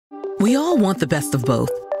We all want the best of both.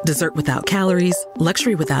 Dessert without calories,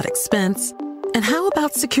 luxury without expense. And how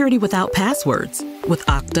about security without passwords? With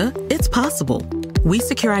Okta, it's possible. We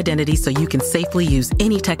secure identity so you can safely use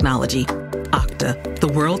any technology. Okta, the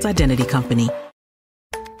world's identity company.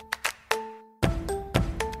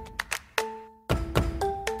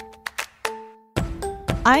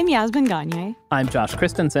 I'm Yasmin Gagne. I'm Josh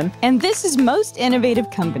Christensen. And this is Most Innovative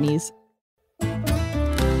Companies.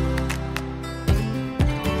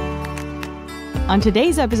 On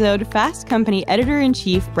today's episode, Fast Company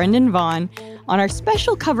Editor-in-Chief Brendan Vaughan on our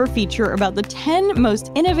special cover feature about the 10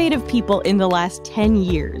 most innovative people in the last 10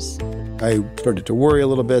 years. I started to worry a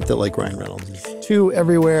little bit that Ryan Reynolds is too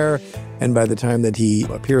everywhere. And by the time that he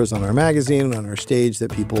appears on our magazine and on our stage,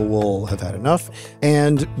 that people will have had enough.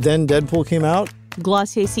 And then Deadpool came out.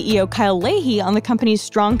 Glossier CEO Kyle Leahy on the company's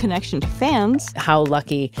strong connection to fans. How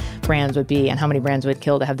lucky brands would be and how many brands would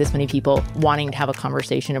kill to have this many people wanting to have a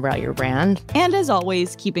conversation about your brand. And as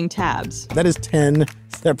always, keeping tabs. That is 10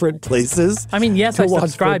 separate places. I mean, yes, I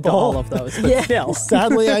subscribe to all of those, but still.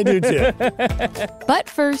 Sadly, I do too. But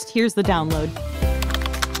first, here's the download.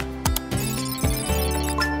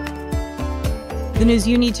 The news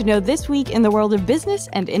you need to know this week in the world of business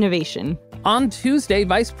and innovation. On Tuesday,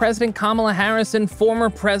 Vice President Kamala Harris and former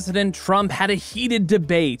President Trump had a heated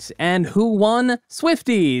debate. And who won?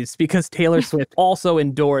 Swifties, because Taylor Swift also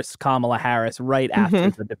endorsed Kamala Harris right after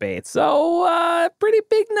the debate. So, pretty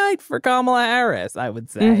big night for Kamala Harris, I would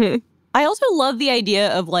say. I also love the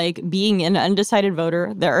idea of, being an undecided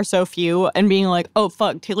voter. There are so few. And being like, oh,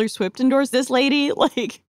 fuck, Taylor Swift endorsed this lady?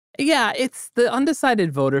 Yeah, it's the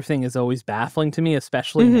undecided voter thing is always baffling to me,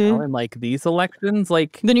 especially now in these elections. The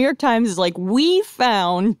New York Times is like, we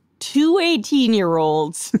found 2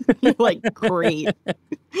 18-year-olds. Great.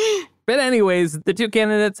 But anyways, the two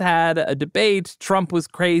candidates had a debate. Trump was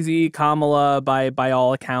crazy. Kamala, by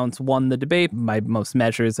all accounts, won the debate by most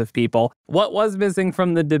measures of people. What was missing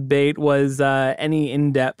from the debate was any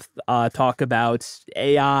in-depth talk about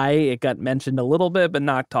AI. It got mentioned a little bit, but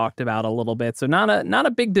not talked about a little bit. So not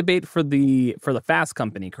a big debate for the Fast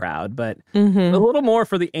Company crowd, but a little more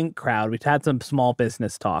for the Inc. crowd. We've had some small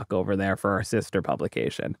business talk over there for our sister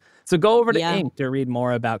publication. So go over to Inc. to read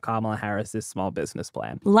more about Kamala Harris's small business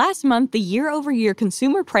plan. Last month, the year-over-year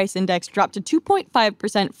consumer price index dropped to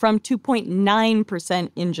 2.5% from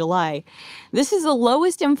 2.9% in July. This is the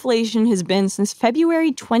lowest inflation has been since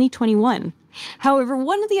February 2021. However,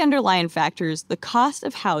 one of the underlying factors, the cost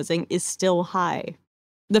of housing, is still high.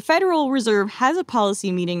 The Federal Reserve has a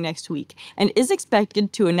policy meeting next week and is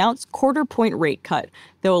expected to announce quarter-point rate cut,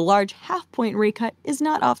 though a large half-point rate cut is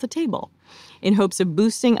not off the table, in hopes of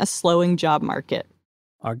boosting a slowing job market.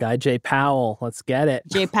 Our guy, Jay Powell. Let's get it.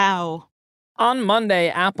 Jay Powell. On Monday,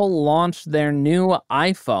 Apple launched their new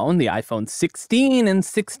iPhone, the iPhone 16 and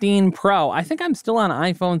 16 Pro. I think I'm still on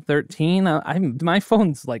iPhone 13. My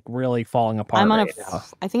phone's really falling apart now.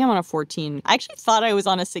 I think I'm on a 14. I actually thought I was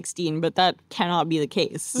on a 16, but that cannot be the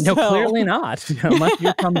case. No, clearly not. Unless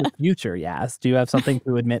you're from the future, yes. Do you have something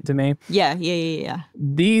to admit to me? Yeah.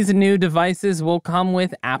 These new devices will come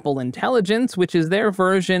with Apple Intelligence, which is their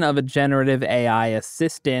version of a generative AI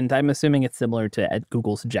assistant. I'm assuming it's similar to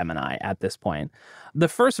Google's Gemini at this point. The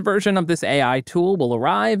first version of this AI tool will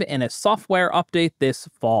arrive in a software update this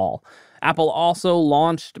fall. Apple also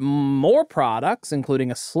launched more products,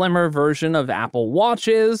 including a slimmer version of Apple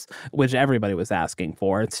Watches, which everybody was asking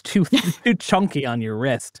for. It's too chunky on your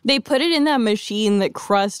wrist. They put it in that machine that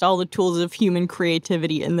crushed all the tools of human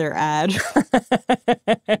creativity in their ad.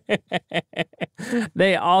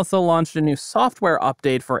 They also launched a new software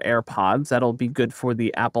update for AirPods that'll be good for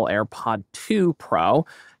the Apple AirPod 2 Pro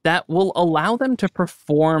that will allow them to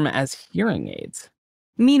perform as hearing aids.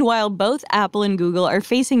 Meanwhile, both Apple and Google are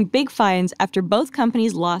facing big fines after both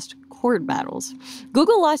companies lost court battles.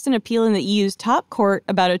 Google lost an appeal in the EU's top court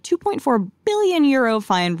about a 2.4 billion euro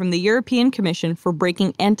fine from the European Commission for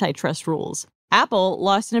breaking antitrust rules. Apple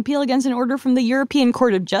lost an appeal against an order from the European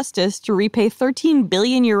Court of Justice to repay 13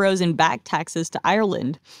 billion euros in back taxes to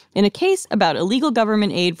Ireland in a case about illegal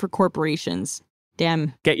government aid for corporations.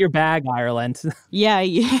 Damn. Get your bag, Ireland. Yeah.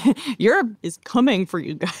 Europe is coming for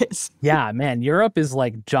you guys. Yeah, man. Europe is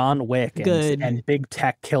like John Wick and big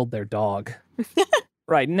tech killed their dog.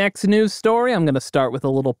 Right. Next news story. I'm going to start with a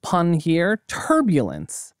little pun here.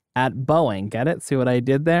 Turbulence at Boeing. Get it? See what I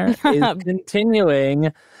did there? Is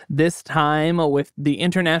continuing, this time with the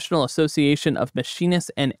International Association of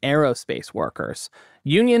Machinists and Aerospace Workers.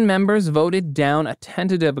 Union members voted down a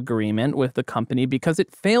tentative agreement with the company because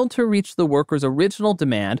it failed to reach the workers' original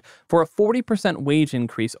demand for a 40% wage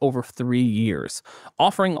increase over 3 years,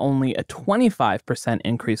 offering only a 25%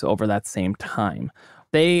 increase over that same time.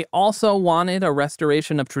 They also wanted a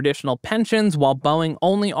restoration of traditional pensions, while Boeing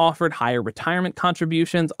only offered higher retirement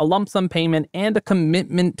contributions, a lump sum payment, and a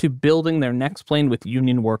commitment to building their next plane with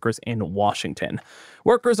union workers in Washington.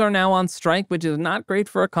 Workers are now on strike, which is not great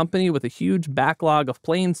for a company with a huge backlog of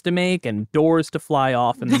planes to make and doors to fly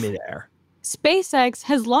off in midair. SpaceX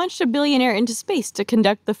has launched a billionaire into space to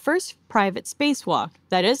conduct the first private spacewalk.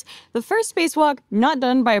 That is, the first spacewalk not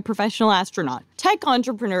done by a professional astronaut. Tech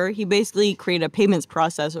entrepreneur, he basically created a payments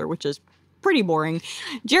processor, which is pretty boring.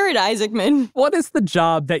 Jared Isaacman. What is the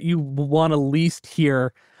job that you want to least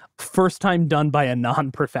hear first time done by a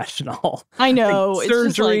non-professional? I know. Like it's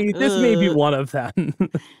surgery, just like, this may be one of them.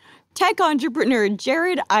 Tech entrepreneur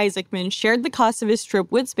Jared Isaacman shared the cost of his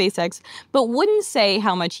trip with SpaceX, but wouldn't say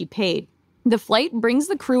how much he paid. The flight brings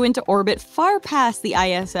the crew into orbit far past the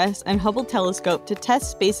ISS and Hubble telescope to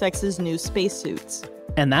test SpaceX's new spacesuits.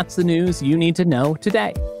 And that's the news you need to know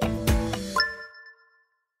today.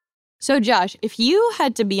 So, Josh, if you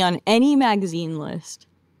had to be on any magazine list,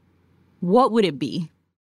 what would it be?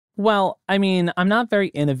 Well, I mean, I'm not very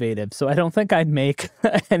innovative, so I don't think I'd make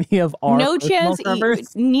any of our No chance.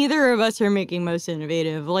 covers. Neither of us are making most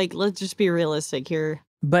innovative. Like, let's just be realistic here.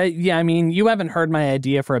 But yeah, I mean, you haven't heard my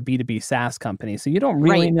idea for a B2B SaaS company, so you don't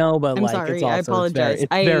really know, but I'm like, sorry, it's also I apologize.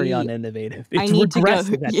 It's very uninnovative. It's I need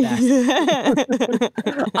regressive to at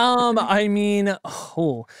best. I mean,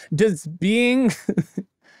 does being...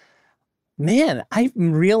 Man,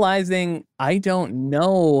 I'm realizing I don't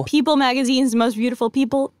know. People Magazine's Most Beautiful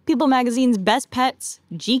People, People Magazine's Best Pets,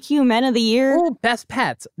 GQ Men of the Year. Oh, Best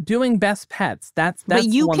Pets. Doing Best Pets. That's but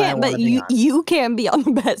you the one can't. I But be on. you can't be on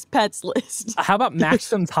the Best Pets list. How about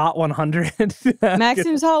Maxim's Hot 100?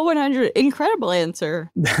 Maxim's Hot 100. Incredible answer.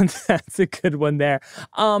 That's a good one there.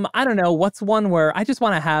 I don't know. What's one where I just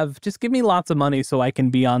want to just give me lots of money so I can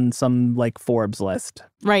be on some like Forbes list.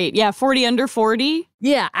 Right. Yeah. 40 under 40.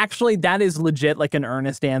 Yeah, actually, that is legit like an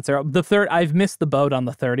earnest answer. I've missed the boat on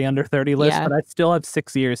the 30 under 30 list, but I still have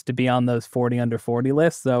 6 years to be on those 40 under 40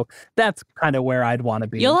 lists. So that's kind of where I'd want to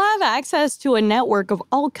be. You'll have access to a network of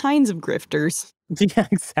all kinds of grifters. Yeah,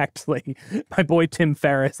 exactly. My boy Tim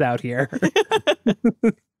Ferriss out here.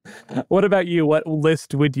 What about you? What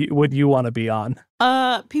list would you want to be on?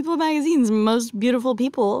 People Magazine's Most Beautiful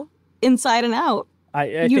People, Inside and Out. I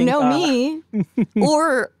you think, know me.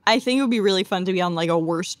 Or I think it would be really fun to be on like a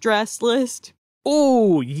worst dress list.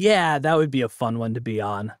 Oh, yeah, that would be a fun one to be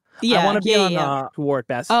on. Yeah, I want to be on who wore it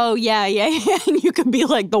best. Oh, yeah. And you could be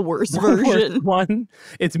like the worst version. Worst one.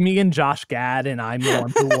 It's me and Josh Gad, and I'm the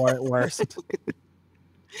one who wore it worst.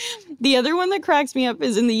 The other one that cracks me up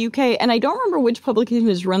is in the UK, and I don't remember which publication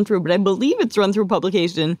it's run through, but I believe it's run through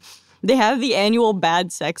publication. They have the annual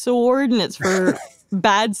Bad Sex Award, and it's for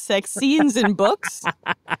bad sex scenes in books.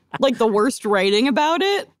 Like the worst writing about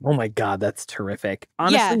it. Oh my God, that's terrific.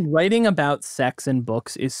 Honestly, writing about sex in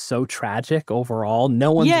books is so tragic overall.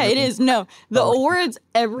 No one's it is. No, the awards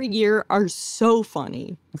every year are so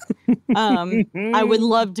funny. I would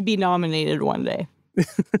love to be nominated one day.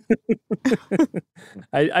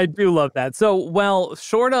 I do love that. So, well,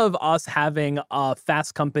 short of us having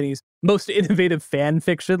Fast Company's most innovative fan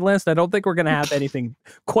fiction list, I don't think we're going to have anything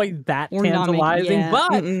quite that tantalizing.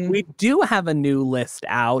 But we do have a new list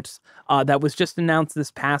out that was just announced this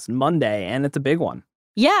past Monday, and it's a big one.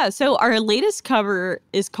 Yeah, so our latest cover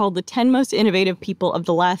is called The 10 Most Innovative People of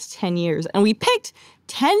the Last 10 Years. And we picked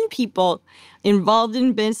 10 people involved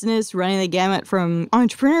in business, running the gamut from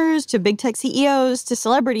entrepreneurs to big tech CEOs to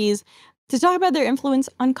celebrities, to talk about their influence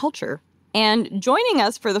on culture. And joining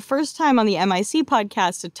us for the first time on the MIC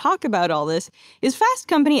podcast to talk about all this is Fast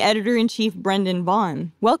Company Editor-in-Chief Brendan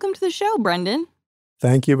Vaughan. Welcome to the show, Brendan.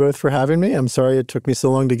 Thank you both for having me. I'm sorry it took me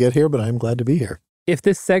so long to get here, but I'm glad to be here. If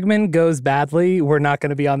this segment goes badly, we're not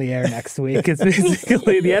going to be on the air next week. It's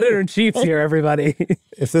basically the editor-in-chief's here, everybody.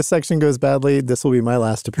 If this section goes badly, this will be my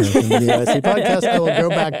last appearance in the MIC podcast. I will go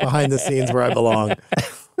back behind the scenes where I belong.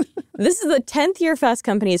 This is the 10th year Fast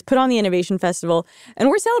Company has put on the Innovation Festival, and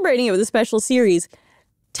we're celebrating it with a special series.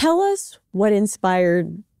 Tell us what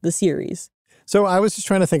inspired the series. So I was just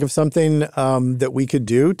trying to think of something that we could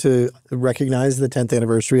do to recognize the 10th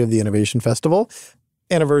anniversary of the Innovation Festival.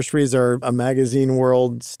 Anniversaries are a magazine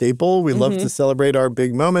world staple. We love to celebrate our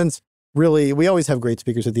big moments. Really, we always have great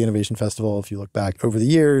speakers at the Innovation Festival. If you look back over the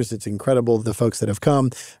years, it's incredible, the folks that have come.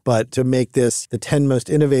 But to make this the 10 most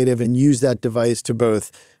innovative and use that device to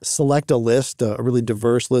both select a list, a really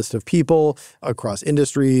diverse list of people across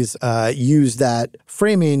industries, use that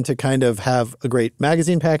framing to kind of have a great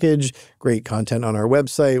magazine package, great content on our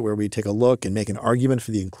website where we take a look and make an argument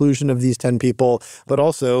for the inclusion of these 10 people, but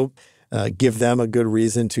also give them a good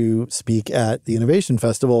reason to speak at the Innovation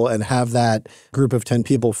Festival and have that group of 10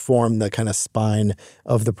 people form the kind of spine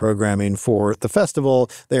of the programming for the festival.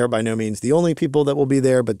 They are by no means the only people that will be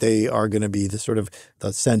there, but they are going to be the sort of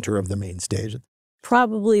the center of the main stage.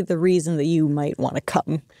 Probably the reason that you might want to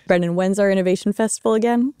come. Brendan, when's our Innovation Festival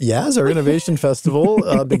again? Yes, our Innovation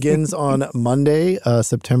Festival begins on Monday,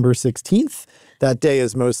 September 16th. That day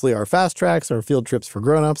is mostly our fast tracks, our field trips for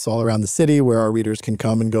grown-ups all around the city where our readers can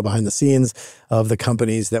come and go behind the scenes of the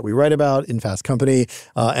companies that we write about in Fast Company.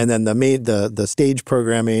 And then the stage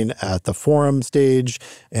programming at the forum stage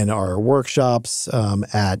and our workshops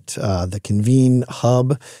at the Convene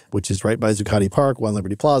Hub, which is right by Zuccotti Park, One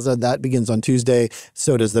Liberty Plaza. That begins on Tuesday.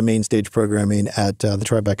 So does the main stage programming at the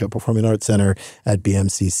Tribeca Performing Arts Center at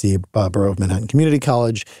BMCC, Borough of Manhattan Community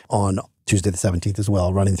College, on Tuesday the 17th as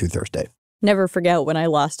well, running through Thursday. Never forget when I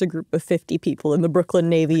lost a group of 50 people in the Brooklyn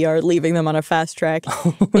Navy Yard, leaving them on a fast track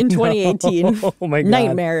in 2018. Oh my God.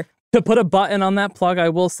 Nightmare. To put a button on that plug, I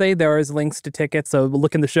will say there is links to tickets, so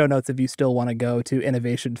look in the show notes if you still want to go to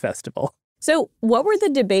Innovation Festival. So what were the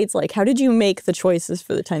debates like? How did you make the choices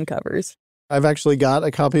for the 10 covers? I've actually got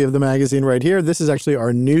a copy of the magazine right here. This is actually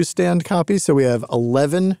our newsstand copy. So we have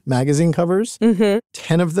 11 magazine covers.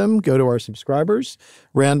 10 of them go to our subscribers,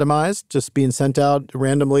 randomized, just being sent out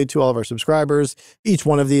randomly to all of our subscribers. Each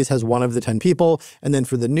one of these has one of the 10 people. And then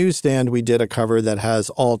for the newsstand, we did a cover that has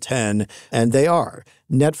all 10, and they are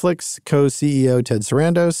Netflix co-CEO Ted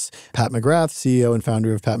Sarandos, Pat McGrath, CEO and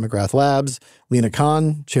founder of Pat McGrath Labs, Lena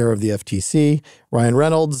Khan, chair of the FTC, Ryan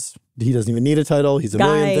Reynolds. He doesn't even need a title. He's a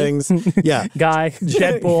million things. Yeah. Guy,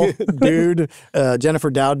 Jetbull. Dude. Jennifer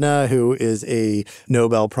Doudna, who is a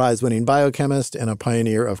Nobel Prize-winning biochemist and a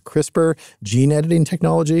pioneer of CRISPR gene editing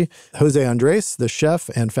technology. Jose Andres, the chef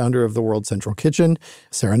and founder of the World Central Kitchen.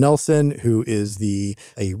 Sarah Nelson, who is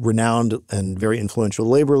a renowned and very influential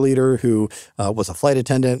labor leader who was a flight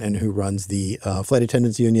attendant and who runs the Flight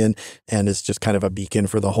Attendants Union and is just kind of a beacon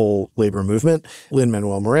for the whole labor movement.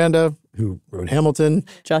 Lin-Manuel Miranda, who wrote Hamilton.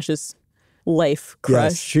 Josh's life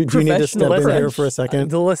crush. Yes. Do you need to step in here for a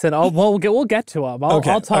second? Listen, we'll get to him. I'll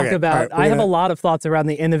talk about. I have a lot of thoughts around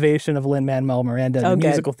the innovation of Lin-Manuel Miranda in the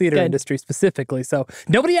musical theater industry specifically. So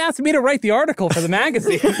nobody asked me to write the article for the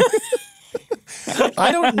magazine.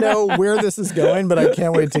 I don't know where this is going, but I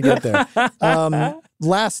can't wait to get there.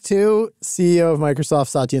 Last two, CEO of Microsoft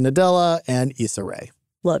Satya Nadella and Issa Rae.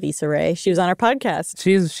 Love Issa Rae. She was on our podcast.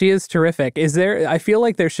 She is terrific. I feel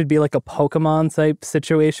like there should be like a Pokemon type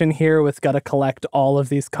situation here with got to collect all of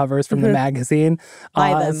these covers from the magazine.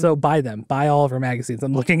 Buy them. So buy them. Buy all of our magazines.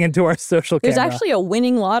 I'm looking into our social There's camera. actually a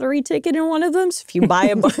winning lottery ticket in one of them. So if you buy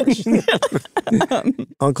a bunch.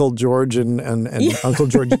 Uncle George and Uncle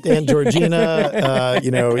George Aunt Georgina,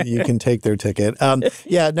 you can take their ticket.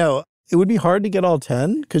 It would be hard to get all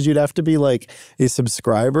 10 because you'd have to be like a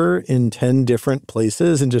subscriber in 10 different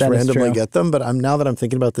places and just randomly get them. But now that I'm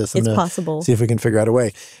thinking about this, I'm going to see if we can figure out a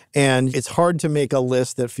way. And it's hard to make a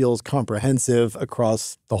list that feels comprehensive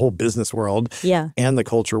across the whole business world and the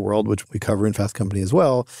culture world, which we cover in Fast Company as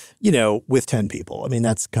well, with 10 people. I mean,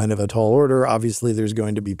 that's kind of a tall order. Obviously, there's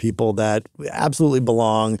going to be people that absolutely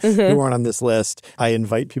belong who aren't on this list. I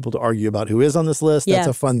invite people to argue about who is on this list. That's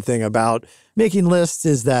a fun thing about making lists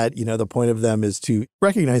is that, the point of them is to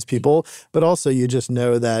recognize people, but also you just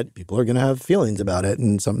know that people are going to have feelings about it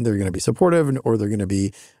and they're going to be supportive or they're going to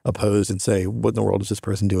be opposed and say, what in the world is this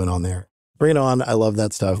person doing on there? Bring it on. I love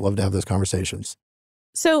that stuff. Love to have those conversations.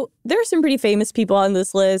 So there are some pretty famous people on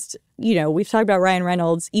this list. We've talked about Ryan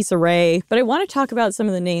Reynolds, Issa Rae, but I want to talk about some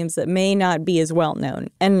of the names that may not be as well known.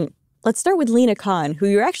 And let's start with Lena Khan, who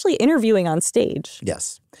you're actually interviewing on stage.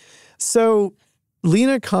 Yes. So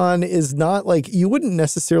Lena Khan is not you wouldn't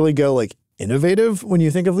necessarily go innovative when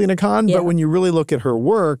you think of Lena Khan, but when you really look at her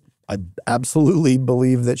work, I absolutely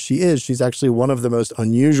believe that she is. She's actually one of the most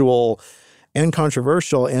unusual and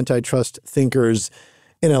controversial antitrust thinkers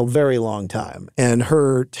in a very long time. And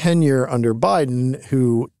her tenure under Biden,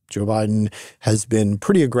 Joe Biden has been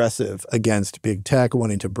pretty aggressive against big tech,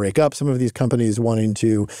 wanting to break up some of these companies, wanting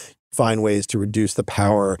to find ways to reduce the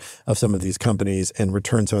power of some of these companies and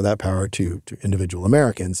return some of that power to individual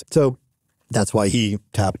Americans. So that's why he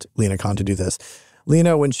tapped Lena Khan to do this.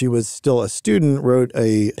 Lena, when she was still a student, wrote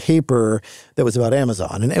a paper that was about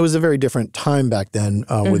Amazon. And it was a very different time back then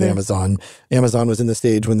with Amazon. Amazon was in the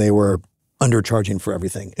stage when they were undercharging for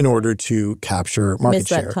everything in order to capture market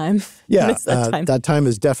share. That time. Yeah, that time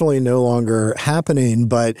is definitely no longer happening.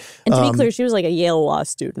 But and to be clear, she was like a Yale law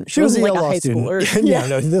student. She wasn't like a high schooler. Yeah,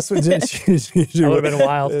 no, this was she would have been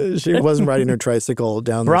wild. She wasn't riding her tricycle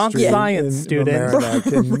down the street. Science student.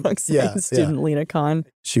 Bronx science student Lena Khan.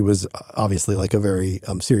 She was obviously like a very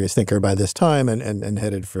serious thinker by this time and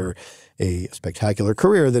headed for a spectacular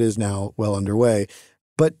career that is now well underway.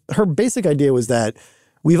 But her basic idea was that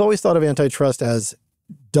we've always thought of antitrust as,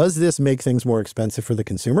 does this make things more expensive for the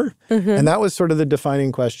consumer? And that was sort of the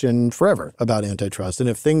defining question forever about antitrust. And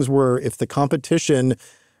if the competition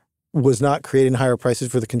was not creating higher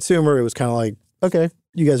prices for the consumer, it was kind of like, okay,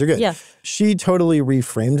 you guys are good. Yeah. She totally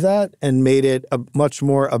reframed that and made it much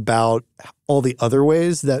more about all the other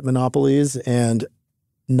ways that monopolies and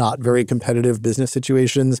not very competitive business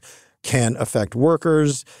situations can affect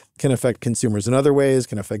workers, can affect consumers in other ways,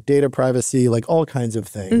 can affect data privacy, like all kinds of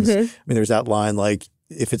things. I mean, there's that line like,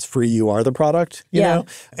 if it's free, you are the product, you know?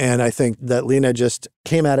 And I think that Lena just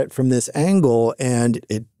came at it from this angle, and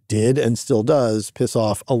it did and still does piss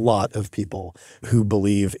off a lot of people who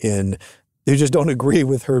they just don't agree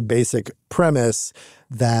with her basic premise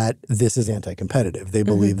that this is anti-competitive. They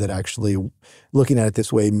believe that actually looking at it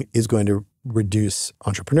this way is going to reduce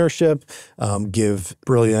entrepreneurship, give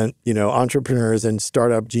brilliant, entrepreneurs and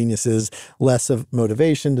startup geniuses less of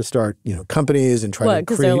motivation to start, companies and try to create.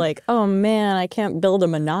 Because they're like, oh man, I can't build a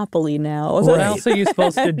monopoly now. What else are you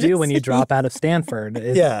supposed to do when you drop out of Stanford?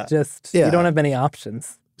 It's you don't have many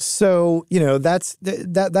options. So,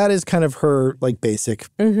 that is kind of her basic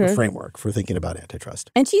framework for thinking about antitrust.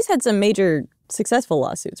 And she's had some major successful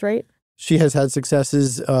lawsuits, right? She has had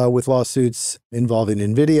successes with lawsuits involving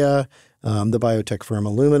NVIDIA, the biotech firm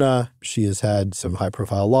Illumina. She has had some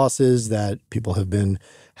high-profile losses that people have been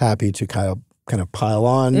happy to kind of pile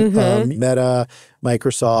on. Meta,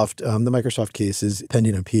 Microsoft. The Microsoft case is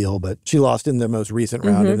pending appeal, but she lost in the most recent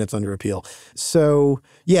round and it's under appeal. So,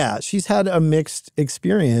 yeah, she's had a mixed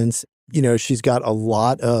experience. She's got a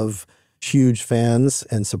lot of huge fans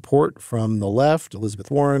and support from the left,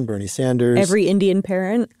 Elizabeth Warren, Bernie Sanders. Every Indian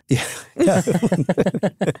parent. Yeah.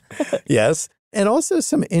 Yes. And also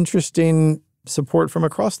some interesting support from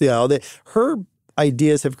across the aisle. Her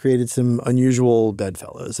ideas have created some unusual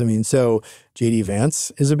bedfellows. I mean, so J.D.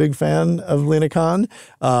 Vance is a big fan of Lena Khan.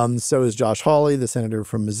 So is Josh Hawley, the senator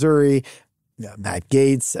from Missouri. Matt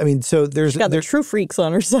Gaetz. I mean, so there's the true freaks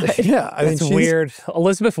on her side. Yeah, I mean, it's weird.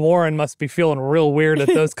 Elizabeth Warren must be feeling real weird at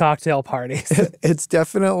those cocktail parties. It's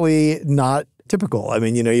definitely not typical. I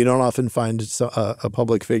mean, you don't often find a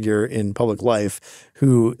public figure in public life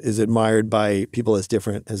who is admired by people as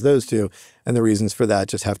different as those two, and the reasons for that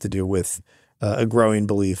just have to do with a growing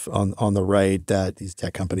belief on the right that these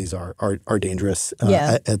tech companies are dangerous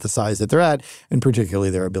at the size that they're at, and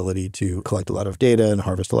particularly their ability to collect a lot of data and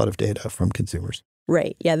harvest a lot of data from consumers.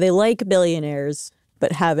 Right. Yeah, they like billionaires,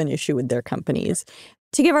 but have an issue with their companies.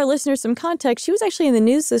 To give our listeners some context, she was actually in the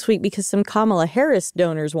news this week because some Kamala Harris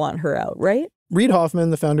donors want her out, right? Reid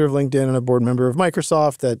Hoffman, the founder of LinkedIn and a board member of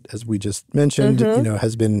Microsoft that, as we just mentioned,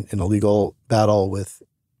 has been in a legal battle with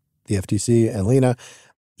the FTC and Lena.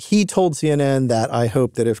 He told CNN that I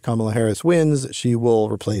hope that if Kamala Harris wins, she will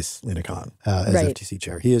replace Lena Khan as FTC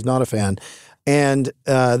chair. He is not a fan. And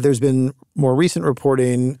there's been more recent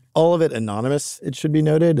reporting, all of it anonymous, it should be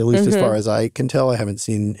noted, at least as far as I can tell. I haven't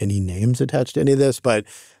seen any names attached to any of this, but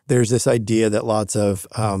there's this idea that lots of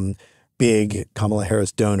big Kamala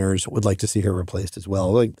Harris donors would like to see her replaced as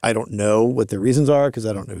well. I don't know what their reasons are because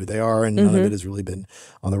I don't know who they are, and none of it has really been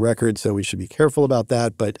on the record, so we should be careful about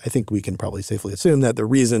that. But I think we can probably safely assume that the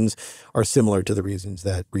reasons are similar to the reasons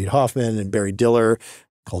that Reid Hoffman and Barry Diller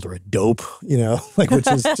called her a dope, which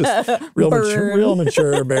is just real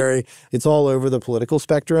mature, Barry. It's all over the political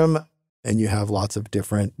spectrum, and you have lots of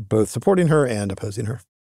different, both supporting her and opposing her.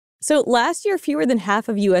 So last year, fewer than half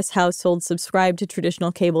of U.S. households subscribed to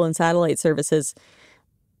traditional cable and satellite services,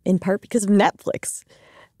 in part because of Netflix.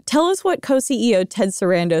 Tell us what co-CEO Ted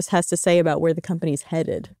Sarandos has to say about where the company's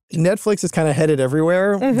headed. Netflix is kind of headed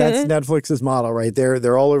everywhere. That's Netflix's model, right?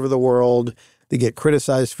 They're all over the world. They get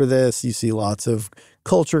criticized for this. You see lots of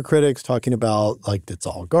culture critics talking about, it's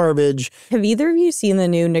all garbage. Have either of you seen the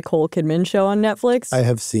new Nicole Kidman show on Netflix? I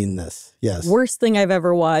have seen this, yes. Worst thing I've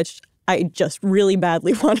ever watched. I just really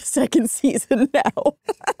badly want a second season now.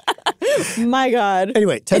 My God.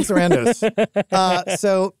 Anyway, Ted Sarandos.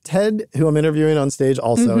 So Ted, who I'm interviewing on stage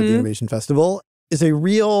also at the Innovation Festival, is a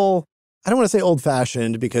real, I don't want to say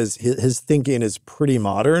old-fashioned because his thinking is pretty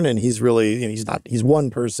modern, and he's really, he's one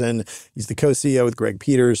person. He's the co-CEO with Greg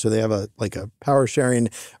Peters, so they have a power-sharing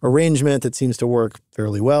arrangement that seems to work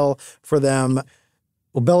fairly well for them.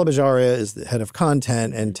 Well, Bella Bajaria is the head of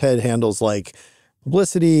content, and Ted handles like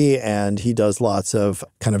publicity, and he does lots of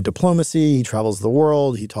kind of diplomacy. He travels the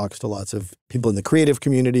world. He talks to lots of people in the creative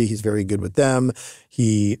community. He's very good with them.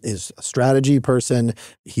 He is a strategy person.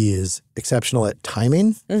 He is exceptional at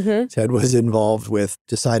timing. Ted was involved with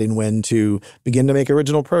deciding when to begin to make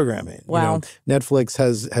original programming. Wow. You know, Netflix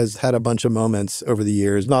has had a bunch of moments over the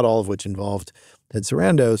years, not all of which involved Ted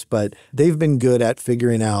Sarandos, but they've been good at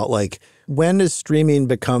figuring out, like, when does streaming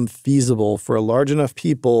become feasible for a large enough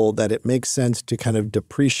people that it makes sense to kind of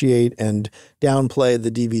depreciate and downplay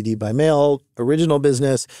the DVD by mail original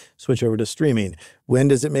business, switch over to streaming? When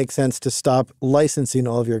does it make sense to stop licensing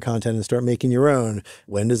all of your content and start making your own?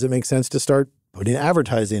 When does it make sense to start putting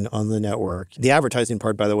advertising on the network? The advertising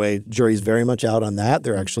part, by the way, jury's very much out on that.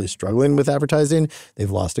 They're actually struggling with advertising. They've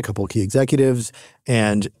lost a couple of key executives.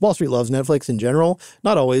 And Wall Street loves Netflix in general.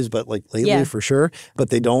 Not always, but like lately for sure.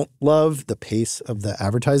 But they don't love the pace of the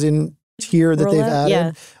advertising tier that they've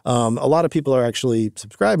added. A lot of people are actually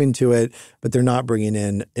subscribing to it, but they're not bringing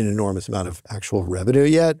in an enormous amount of actual revenue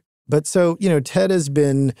yet. But so, you know, Ted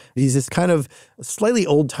he's this kind of slightly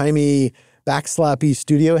old-timey, backslappy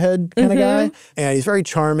studio head kind of guy. And he's very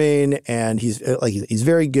charming, and he's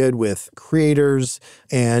very good with creators.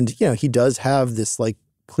 And, you know, he does have this like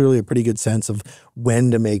clearly a pretty good sense of when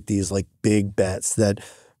to make these like big bets that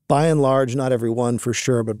by and large, not every one for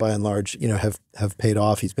sure, but by and large, you know, have paid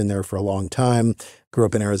off. He's been there for a long time, grew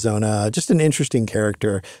up in Arizona, just an interesting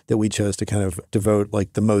character that we chose to kind of devote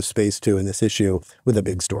like the most space to in this issue with a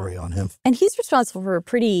big story on him. And he's responsible for a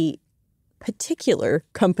pretty particular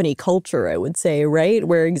company culture, I would say, right?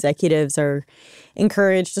 Where executives are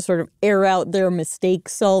encouraged to sort of air out their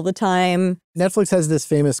mistakes all the time. Netflix has this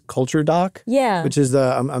famous culture doc. Yeah. Which is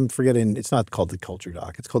I'm forgetting, it's not called the culture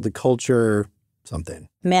doc. It's called the culture something.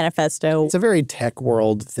 Manifesto. It's a very tech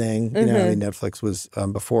world thing. You know, I mean, Netflix was,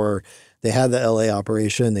 before they had the LA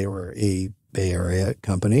operation, they were a Bay Area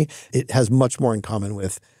company. It has much more in common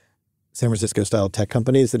with San Francisco-style tech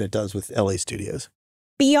companies than it does with LA studios.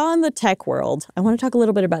 Beyond the tech world, I want to talk a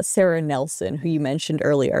little bit about Sarah Nelson, who you mentioned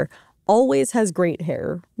earlier. Always has great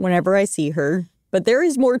hair whenever I see her, but there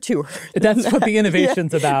is more to her. That's what the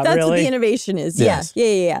innovation's about, That's really. what the innovation is. Yes.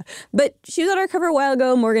 Yeah. But she was on our cover a while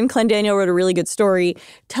ago. Morgan Clendaniel wrote a really good story.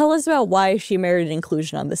 Tell us about why she merited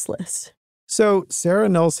inclusion on this list. So Sarah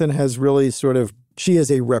Nelson has really she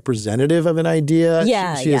is a representative of an idea.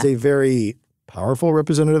 She is a very powerful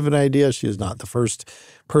representative of an idea. She is not the first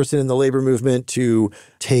person in the labor movement to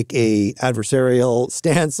take a adversarial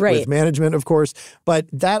stance with management, of course. But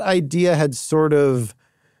that idea had sort of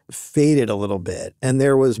faded a little bit. And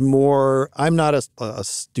there was more, I'm not a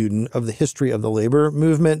student of the history of the labor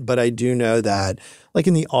movement, but I do know that, like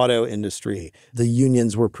in the auto industry, the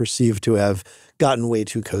unions were perceived to have gotten way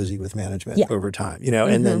too cozy with management over time, you know,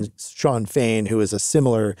 and then Sean Fain, who is a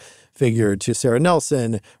similar figure to Sarah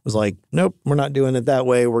Nelson, was like, nope, we're not doing it that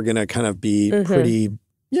way. We're going to kind of be pretty,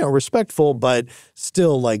 you know, respectful, but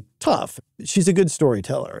still like tough. She's a good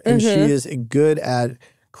storyteller, and she is good at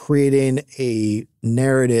creating a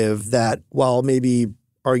narrative that, while maybe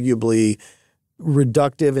arguably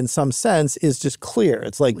reductive in some sense, is just clear.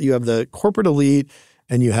 It's like you have the corporate elite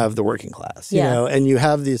and you have the working class, you know, and you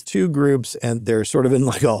have these two groups, and they're sort of in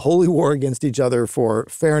like a holy war against each other for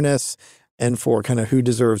fairness and for kind of who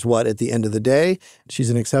deserves what at the end of the day. She's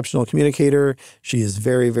an exceptional communicator. She is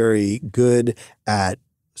very, very good at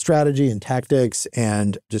strategy and tactics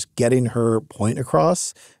and just getting her point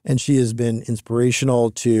across. And she has been inspirational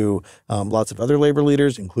to lots of other labor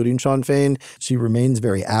leaders, including Sean Fain. She remains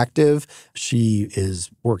very active. She is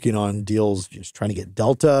working on deals, just trying to get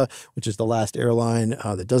Delta, which is the last airline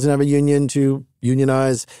that doesn't have a union, to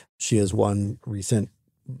unionize. She has won recent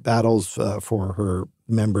battles for her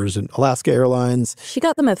members in Alaska Airlines. She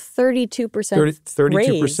got them a 32%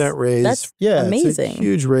 32% raise. That's amazing. It's a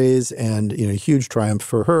huge raise, and, you know, huge triumph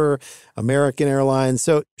for her. American Airlines.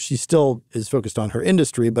 So she still is focused on her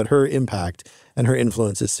industry, but her impact and her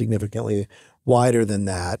influence is significantly wider than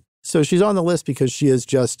that. So she's on the list because she has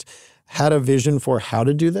just had a vision for how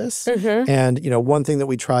to do this. And, you know, one thing that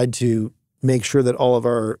we tried to make sure that all of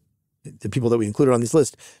the people that we included on this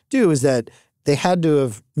list do is that they had to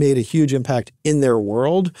have made a huge impact in their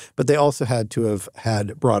world, but they also had to have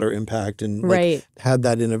had broader impact and had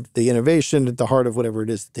that the innovation at the heart of whatever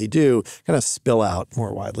it is that they do kind of spill out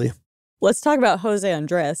more widely. Let's talk about Jose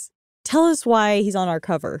Andres. Tell us why he's on our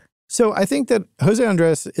cover. So I think that Jose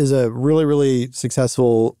Andres is a really, really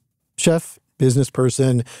successful chef, business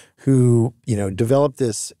person who, you know, developed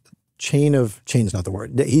this chain's not the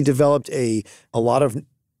word. He developed a lot of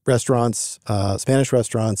restaurants, Spanish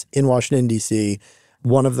restaurants in Washington, D.C.,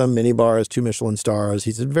 One of them, Minibar, has 2 Michelin stars.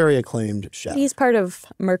 He's a very acclaimed chef. He's part of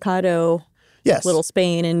Mercado, Yes. Little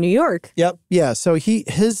Spain in New York. Yep. Yeah. So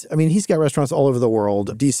he's got restaurants all over the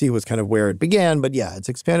world. DC was kind of where it began, but yeah, it's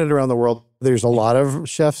expanded around the world. There's a lot of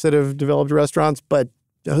chefs that have developed restaurants, but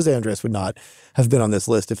Jose Andres would not have been on this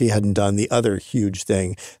list if he hadn't done the other huge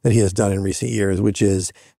thing that he has done in recent years, which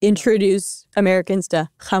is introduce Americans to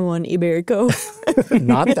jamón ibérico.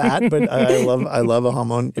 not that, but I love a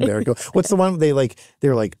jamón ibérico. What's the one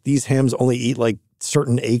they're like these hams only eat like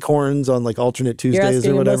certain acorns on like alternate Tuesdays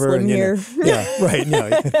or whatever. And, here. Yeah,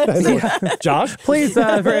 right. Josh, please.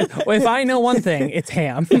 If I know one thing, it's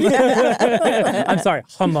ham. I'm sorry,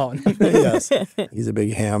 jamón. Yes, he's a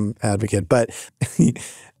big ham advocate. But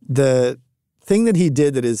the thing that he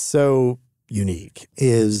did that is so unique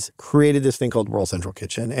is created this thing called World Central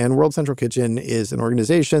Kitchen. And World Central Kitchen is an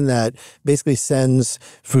organization that basically sends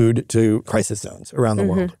food to crisis zones around the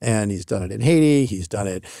world. And he's done it in Haiti. He's done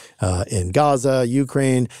it in Gaza,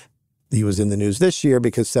 Ukraine. He was in the news this year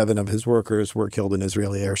because 7 of his workers were killed in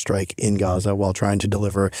Israeli airstrike in Gaza while trying to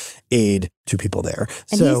deliver aid to people there.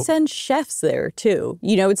 And he sends chefs there, too.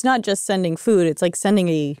 You know, it's not just sending food. It's like sending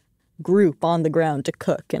a group on the ground to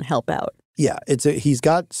cook and help out. Yeah, he's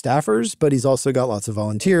got staffers, but he's also got lots of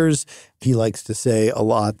volunteers. He likes to say a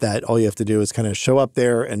lot that all you have to do is kind of show up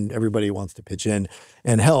there and everybody wants to pitch in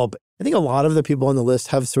and help. I think a lot of the people on the list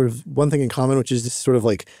have sort of one thing in common, which is this sort of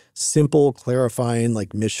like simple, clarifying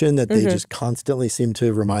like mission that they just constantly seem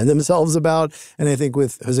to remind themselves about. And I think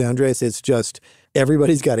with Jose Andres, it's just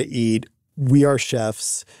everybody's got to eat. We are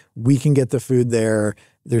chefs. We can get the food there.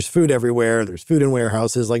 There's food everywhere. There's food in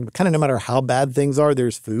warehouses. Like kind of no matter how bad things are,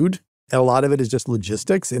 there's food. A lot of it is just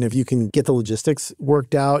logistics. And if you can get the logistics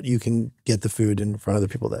worked out, you can get the food in front of the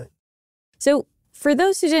people that. So for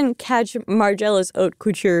those who didn't catch Margella's haute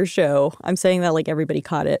couture show, I'm saying that like everybody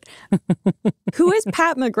caught it. Who is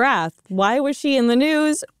Pat McGrath? Why was she in the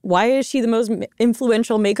news? Why is she the most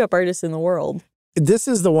influential makeup artist in the world? This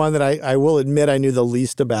is the one that I will admit I knew the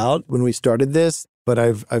least about when we started this. But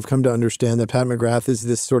I've come to understand that Pat McGrath is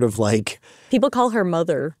this sort of like... People call her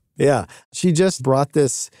mother. Yeah. She just brought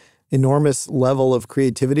this enormous level of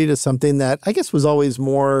creativity to something that I guess was always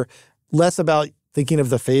less about thinking of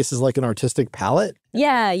the face as like an artistic palette.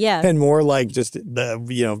 Yeah, yeah. And more like just the,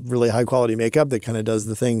 really high quality makeup that kind of does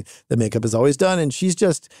the thing that makeup has always done. And she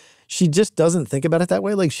just doesn't think about it that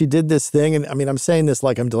way. Like she did this thing. And I mean, I'm saying this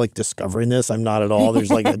like I'm like discovering this. I'm not at all. There's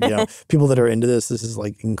like, people that are into this. This is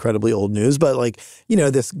like incredibly old news. But like,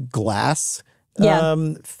 this glass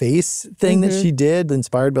face thing that she did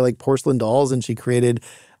inspired by like porcelain dolls. And she created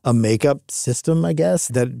a makeup system, I guess,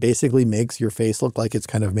 that basically makes your face look like it's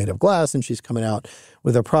kind of made of glass. And she's coming out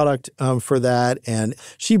with a product for that. And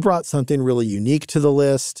she brought something really unique to the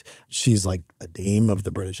list. She's like a dame of the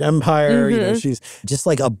British Empire. She's just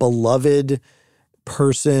like a beloved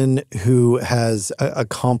person who has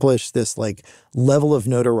accomplished this like level of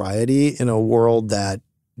notoriety in a world that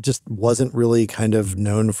just wasn't really kind of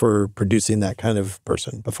known for producing that kind of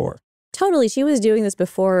person before. Totally. She was doing this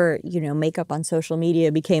before, makeup on social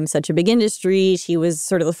media became such a big industry. She was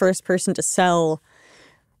sort of the first person to sell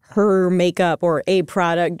her makeup or a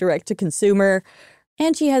product direct to consumer.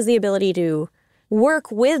 And she has the ability to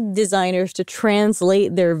work with designers to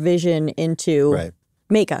translate their vision into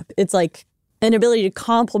makeup. It's like an ability to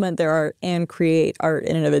complement their art and create art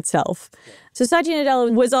in and of itself. So Satya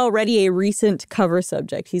Nadella was already a recent cover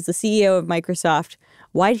subject. He's the CEO of Microsoft.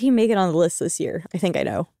 Why did he make it on the list this year? I think I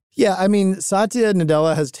know. Yeah, I mean, Satya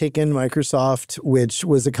Nadella has taken Microsoft, which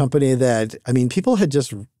was a company that, people had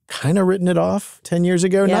just kind of written it off 10 years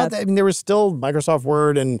ago. Yeah. There was still Microsoft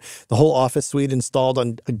Word and the whole Office suite installed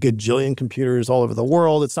on a gajillion computers all over the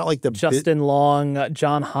world. It's not like the Justin Long,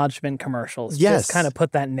 John Hodgman commercials. Yes. Just kind of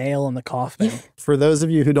put that nail in the coffin. For those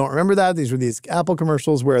of you who don't remember that, these were these Apple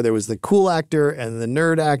commercials where there was the cool actor and the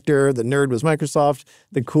nerd actor. The nerd was Microsoft.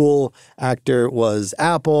 The cool actor was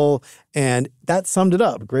Apple. And that summed it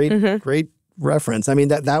up. Great reference. I mean,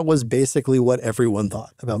 that was basically what everyone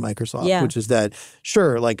thought about Microsoft, which is that,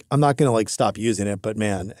 sure, like, I'm not going to like stop using it, but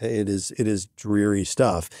man, it is dreary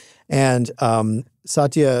stuff. And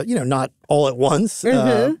Satya, not all at once,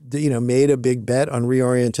 made a big bet on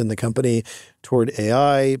reorienting the company toward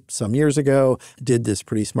AI some years ago, did this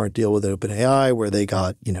pretty smart deal with OpenAI where they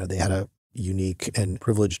got, they had a unique and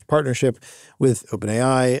privileged partnership with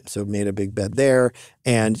OpenAI, so made a big bet there,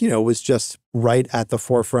 and was just right at the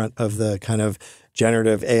forefront of the kind of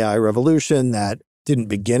generative AI revolution that didn't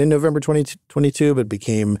begin in November 2022, but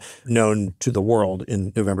became known to the world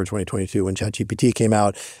in November 2022 when ChatGPT came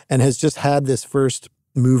out, and has just had this first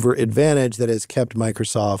mover advantage that has kept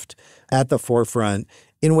Microsoft at the forefront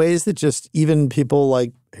in ways that just even people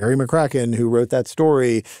like Harry McCracken, who wrote that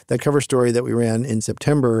story, that cover story that we ran in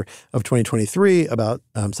September of 2023 about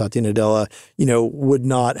Satya Nadella, would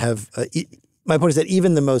not have. My point is that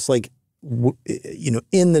even the most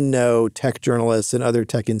in the know tech journalists and other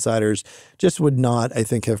tech insiders just would not, I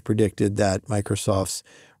think, have predicted that Microsoft's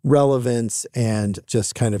relevance and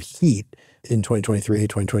just kind of heat in 2023,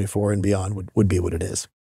 2024 and beyond would be what it is.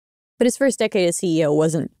 But his first decade as CEO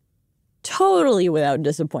wasn't totally without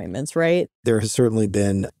disappointments, right? There has certainly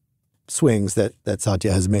been swings that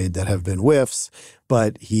Satya has made that have been whiffs,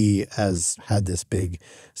 but he has had this big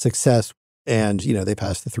success. And, they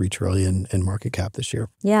passed the $3 trillion in market cap this year.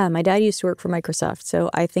 Yeah, my dad used to work for Microsoft, so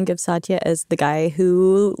I think of Satya as the guy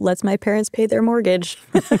who lets my parents pay their mortgage.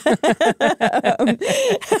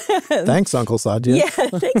 Thanks, Uncle Satya. Yeah,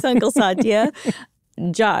 thanks, Uncle Satya.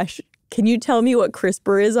 Josh, can you tell me what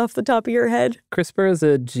CRISPR is off the top of your head? CRISPR is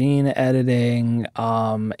a gene editing.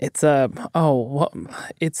 It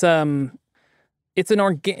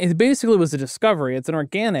basically was a discovery. It's an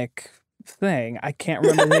organic thing. I can't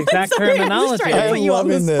remember the exact terminology. I'm just trying to put you on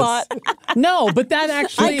the spot. No, but that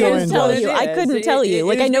actually I couldn't tell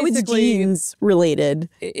you. I know it's genes related.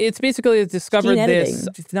 It's basically discovered this.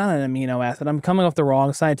 It's not an amino acid. I'm coming off the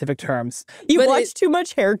wrong scientific terms. You watch too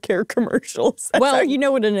much hair care commercials. That's how you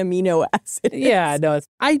know what an amino acid is. Yeah, no,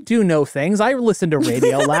 I do know things. I listen to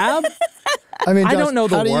Radiolab. I mean, I don't know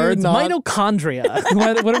the words.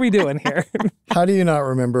 Mitochondria. What are we doing here? How do you not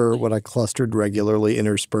remember what a clustered, regularly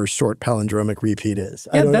interspersed short palindromic repeat is?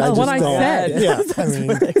 Yeah, that's what I said. Yeah,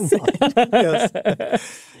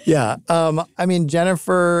 yes. Yeah.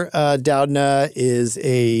 Jennifer Doudna is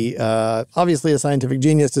obviously a scientific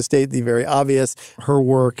genius, to state the very obvious. Her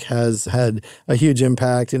work has had a huge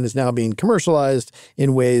impact and is now being commercialized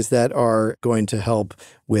in ways that are going to help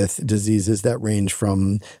with diseases that range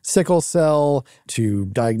from sickle cell to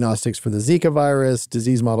diagnostics for the Zika virus,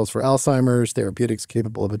 disease models for Alzheimer's, therapeutics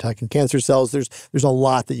capable of attacking cancer cells. There's a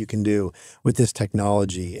lot that you can do with this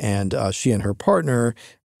technology. And she and her partner,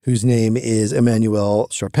 whose name is Emmanuel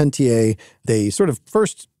Charpentier, they sort of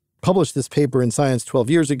first published this paper in Science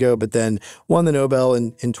 12 years ago, but then won the Nobel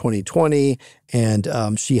in 2020. And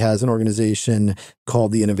she has an organization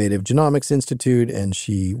called the Innovative Genomics Institute, and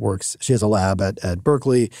she has a lab at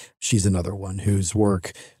Berkeley. She's another one whose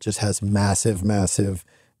work just has massive, massive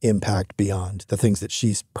impact beyond the things that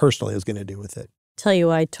she personally is going to do with it. Tell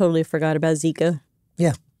you, I totally forgot about Zika.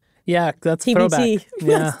 Yeah. Yeah, that's TBT.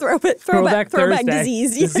 Throwback. Yeah. Throwback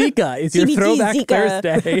disease. Zika is your TBT, Throwback Zika.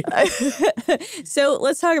 Thursday. So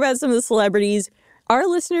let's talk about some of the celebrities. Our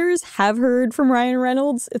listeners have heard from Ryan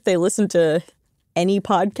Reynolds if they listen to any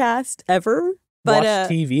podcast ever. Watch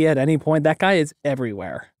TV at any point. That guy is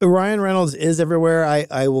everywhere. Ryan Reynolds is everywhere.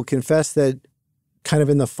 I will confess that kind of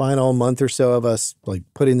in the final month or so of us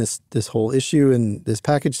putting this whole issue and this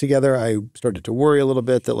package together, I started to worry a little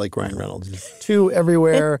bit that Ryan Reynolds is too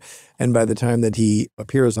everywhere. And by the time that he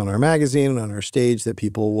appears on our magazine and on our stage, that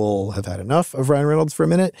people will have had enough of Ryan Reynolds for a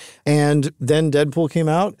minute. And then Deadpool came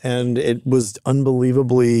out, and it was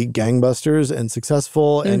unbelievably gangbusters and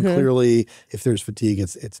successful. And clearly, if there's fatigue,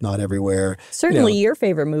 it's not everywhere. Certainly your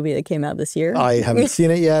favorite movie that came out this year. I haven't seen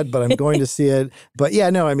it yet, but I'm going to see it. But yeah,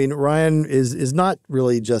 no, Ryan is not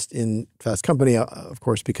really just in Fast Company, of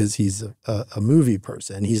course, because he's a movie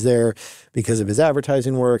person. He's there because of his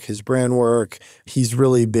advertising work, his brand work. He's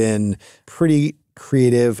really been pretty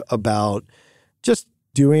creative about just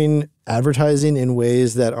doing advertising in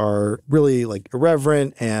ways that are really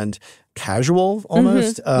irreverent and casual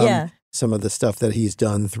almost. Yeah. Some of the stuff that he's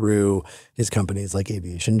done through his companies like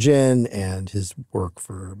Aviation Gin and his work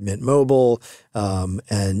for Mint Mobile. And,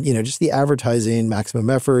 just the advertising, Maximum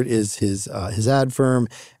Effort is his ad firm.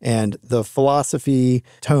 And the philosophy,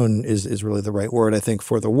 tone is really the right word, I think,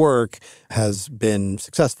 for the work, has been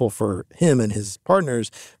successful for him and his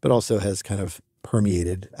partners, but also has kind of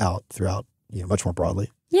permeated out throughout, much more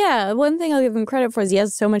broadly. Yeah, one thing I'll give him credit for is he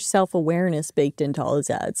has so much self-awareness baked into all his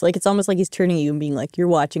ads. It's almost like he's turning you and being like, you're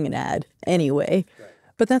watching an ad anyway.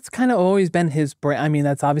 But that's kind of always been his brand.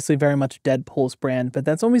 That's obviously very much Deadpool's brand, but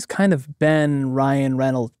that's always kind of been Ryan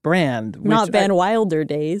Reynolds' brand. Not Van Wilder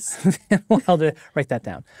days. Wilder, write that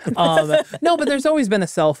down. No, but there's always been a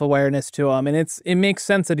self-awareness to him, and it makes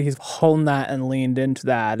sense that he's honed that and leaned into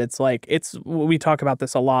that. We talk about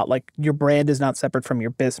this a lot, your brand is not separate from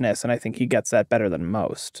your business, and I think he gets that better than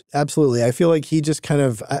most. Absolutely. I feel like he just kind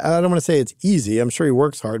of, I don't want to say it's easy. I'm sure he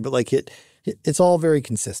works hard, but it's all very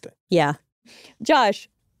consistent. Yeah. Josh,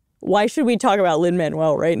 Why should we talk about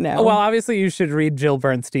Lin-Manuel right now? Well, obviously you should read Jill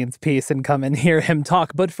Bernstein's piece and come and hear him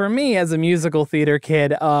talk. But for me, as a musical theater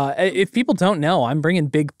kid, if people don't know, I'm bringing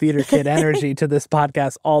big theater kid energy to this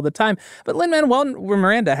podcast all the time. But Lin-Manuel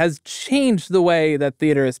Miranda has changed the way that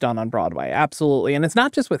theater is done on Broadway. Absolutely. And it's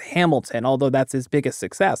not just with Hamilton, although that's his biggest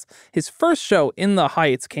success. His first show, In the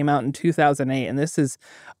Heights, came out in 2008. And this is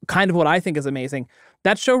kind of what I think is amazing.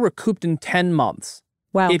 That show recouped in 10 months.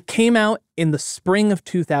 Wow. It came out in the spring of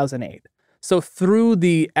 2008. So through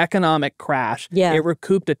the economic crash, it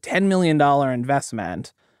recouped a $10 million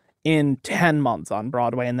investment in 10 months on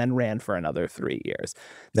Broadway and then ran for another 3 years.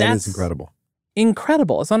 That's incredible.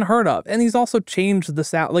 Incredible. It's unheard of. And he's also changed the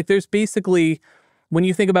sound. Like there's basically, when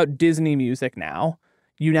you think about Disney music now,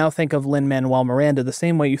 you now think of Lin-Manuel Miranda the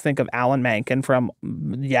same way you think of Alan Menken from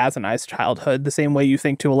Yaz and I's childhood, the same way you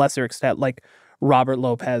think to a lesser extent like Robert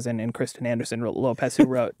Lopez and Kristen Anderson Lopez, who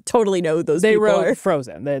wrote... Totally know who those they people wrote are.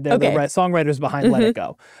 Frozen. They're the songwriters behind Let It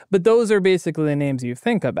Go. But those are basically the names you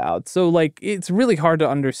think about. So, like, it's really hard to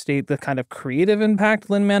understate the kind of creative impact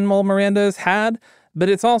Lin-Manuel Miranda has had, but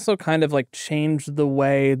it's also kind of, like, changed the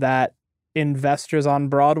way that investors on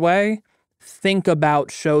Broadway think about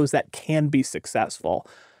shows that can be successful.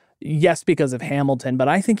 Yes, because of Hamilton, but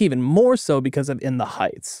I think even more so because of In the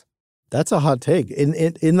Heights. That's a hot take. In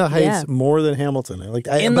the Heights, more than Hamilton.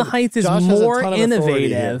 In the Heights is more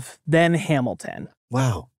innovative than Hamilton.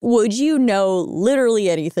 Wow. Would you know literally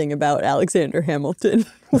anything about Alexander Hamilton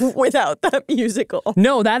without that musical?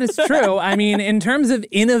 No, that is true. I mean, in terms of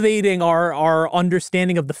innovating our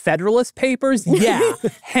understanding of the Federalist Papers,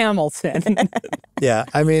 Hamilton. Yeah,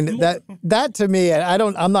 I mean that to me,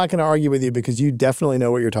 I'm not going to argue with you because you definitely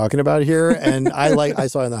know what you're talking about here, and I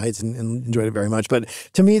saw it in the Heights and enjoyed it very much. But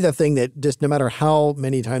to me, the thing that just no matter how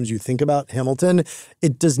many times you think about Hamilton,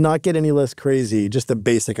 it does not get any less crazy. Just the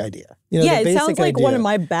basic idea. It sounds like one of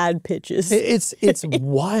my bad pitches. It's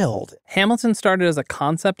wild. Hamilton started as a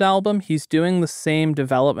concept album. He's doing the same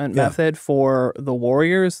development method for The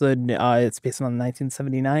Warriors. It's based on the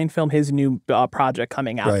 1979 film. His new project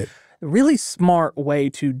coming out. Right. Really smart way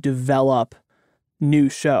to develop new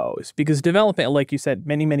shows because developing, like you said,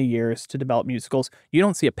 many, many years to develop musicals, you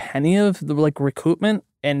don't see a penny of the recoupment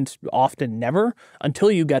and often never until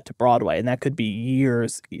you get to Broadway. And that could be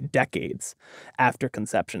years, decades after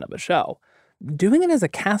conception of a show. Doing it as a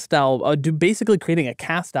cast album, basically creating a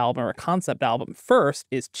cast album or a concept album first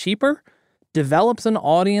is cheaper, develops an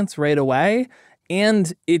audience right away,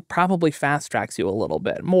 and it probably fast tracks you a little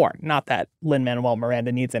bit more. Not that Lin-Manuel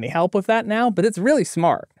Miranda needs any help with that now, but it's really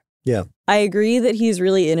smart. Yeah. I agree that he's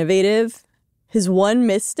really innovative. His one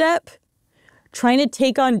misstep, trying to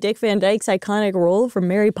take on Dick Van Dyke's iconic role from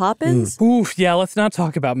Mary Poppins. Oof, yeah, let's not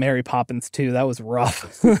talk about Mary Poppins too. That was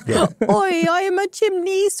rough. Oi, I am a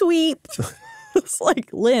chimney sweep. It's like,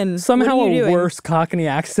 Lynn, somehow what are you a doing? worse Cockney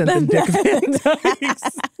accent than Dick Van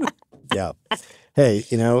Dyke's. Yeah. Hey,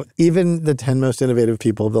 even the 10 most innovative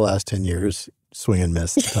people of the last 10 years swing and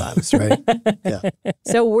miss at times, right? Yeah.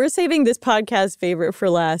 So we're saving this podcast favorite for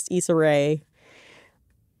last, Issa Rae.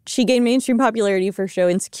 She gained mainstream popularity for her show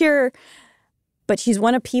Insecure, but she's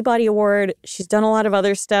won a Peabody Award. She's done a lot of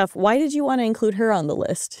other stuff. Why did you want to include her on the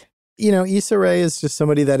list? Issa Rae is just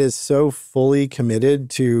somebody that is so fully committed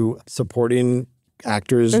to supporting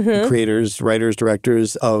actors, creators, writers,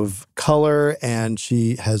 directors of color, and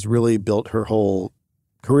she has really built her whole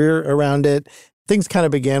career around it. Things kind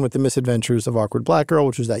of began with The Misadventures of Awkward Black Girl,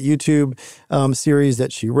 which was that YouTube series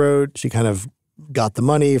that she wrote. She kind of got the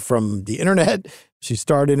money from the internet. She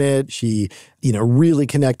starred in it. She, really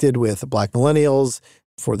connected with Black millennials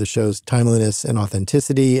for the show's timeliness and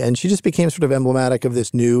authenticity. And she just became sort of emblematic of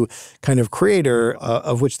this new kind of creator,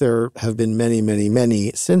 of which there have been many, many,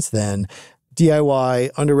 many since then.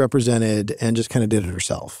 DIY, underrepresented, and just kind of did it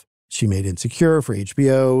herself. She made Insecure for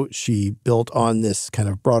HBO. She built on this kind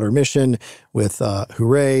of broader mission with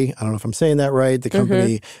Hooray. I don't know if I'm saying that right. The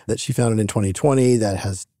company that she founded in 2020 that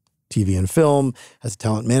has TV and film, has a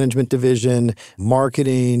talent management division,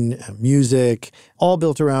 marketing, music, all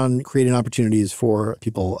built around creating opportunities for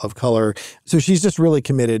people of color. So she's just really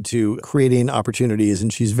committed to creating opportunities,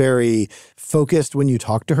 and she's very focused when you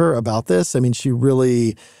talk to her about this. I mean, she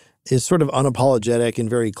really is sort of unapologetic and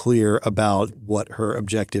very clear about what her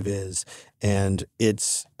objective is. And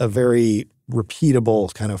it's a very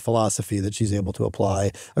repeatable kind of philosophy that she's able to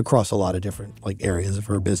apply across a lot of different areas of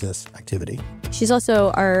her business activity. She's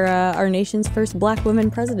also our nation's first Black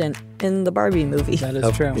woman president in the Barbie movie. That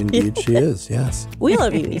is true. Indeed, she is, yes. We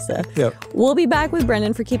love you, Issa. Yep. We'll be back with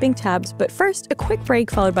Brendan for Keeping Tabs, but first, a quick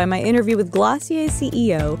break followed by my interview with Glossier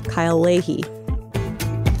CEO Kyle Leahy.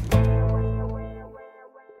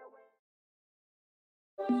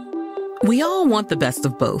 We all want the best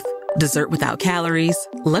of both. Dessert without calories,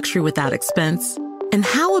 luxury without expense, and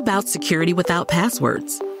how about security without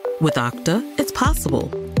passwords? With Okta, it's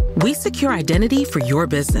possible. We secure identity for your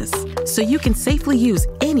business, so you can safely use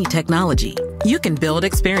any technology. You can build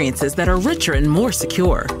experiences that are richer and more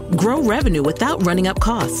secure, grow revenue without running up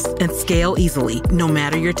costs, and scale easily, no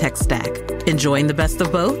matter your tech stack. Enjoying the best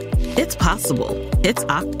of both? It's possible. It's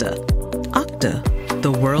Okta. Okta,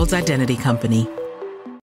 the world's identity company.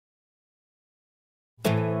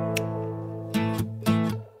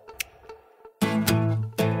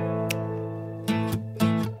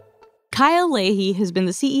 Kyle Leahy has been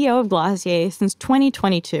the CEO of Glossier since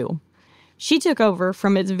 2022. She took over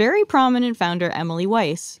from its very prominent founder, Emily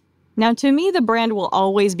Weiss. Now, to me, the brand will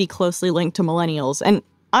always be closely linked to millennials, and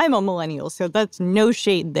I'm a millennial, so that's no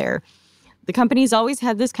shade there. The company's always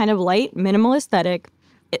had this kind of light, minimal aesthetic.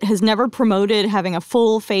 It has never promoted having a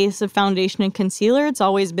full face of foundation and concealer. It's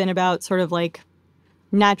always been about sort of like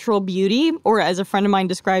natural beauty, or as a friend of mine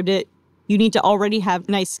described it, you need to already have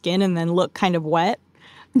nice skin and then look kind of wet.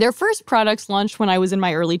 Their first products launched when I was in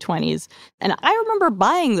my early 20s, and I remember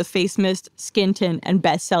buying the face mist, skin tint, and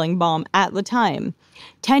best-selling balm at the time.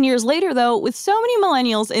 10 years later, though, with so many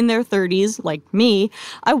millennials in their 30s, like me,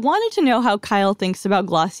 I wanted to know how Kyle thinks about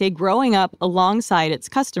Glossier growing up alongside its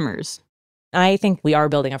customers. I think we are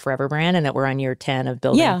building a forever brand and that we're on year 10 of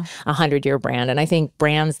building a 100-year brand. And I think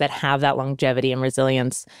brands that have that longevity and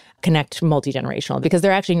resilience connect multi-generational because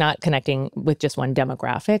they're actually not connecting with just one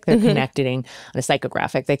demographic. They're connecting on a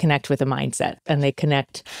psychographic. They connect with a mindset and they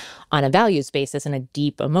connect on a values basis and a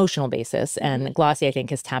deep emotional basis. And Glossier, I think,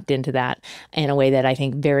 has tapped into that in a way that I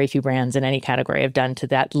think very few brands in any category have done to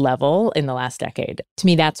that level in the last decade. To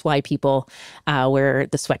me, that's why people wear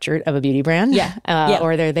the sweatshirt of a beauty brand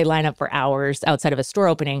or they line up for hours outside of a store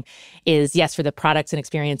opening is, yes, for the products and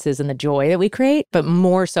experiences and the joy that we create, but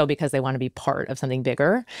more so because they want to be part of something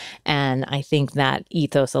bigger. And I think that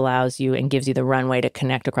ethos allows you and gives you the runway to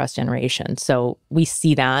connect across generations. So we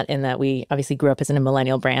see that in that we obviously grew up as a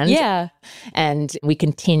millennial brand. Yeah. And we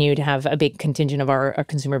continue to have a big contingent of our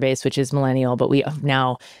consumer base, which is millennial, but we have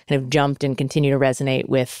now kind of jumped and continue to resonate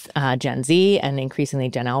with Gen Z and increasingly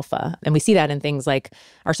Gen Alpha. And we see that in things like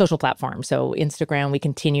our social platforms. So Instagram, we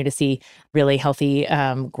continue to see really healthy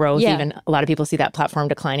growth. Yeah. Even a lot of people see that platform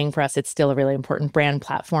declining. For us, it's still a really important brand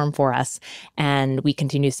platform for us. And we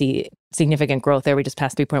continue to see significant growth there. We just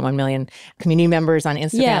passed 3.1 million community members on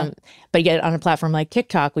Instagram. Yeah. But yet on a platform like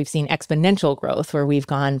TikTok, we've seen exponential growth where we've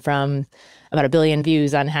gone from about 1 billion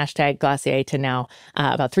views on hashtag Glossier to now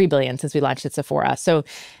about 3 billion since we launched at Sephora. So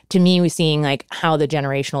to me, we're seeing like how the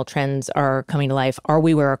generational trends are coming to life. Are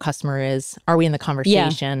we where our customer is? Are we in the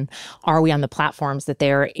conversation? Are we on the platforms that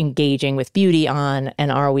they're engaging with beauty on?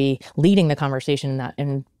 And are we leading the conversation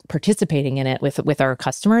and participating in it with our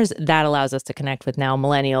customers? That allows us to connect with now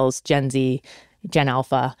millennials, Gen Z, Gen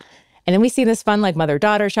Alpha. And then we see this fun like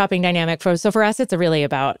mother-daughter shopping dynamic. So for us, it's really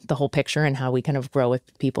about the whole picture and how we kind of grow with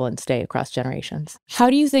people and stay across generations. How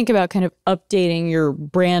do you think about kind of updating your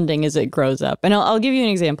branding as it grows up? And I'll give you an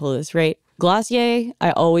example of this, right? Glossier, I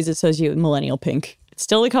always associate with millennial pink. It's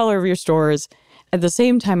still the color of your stores. At the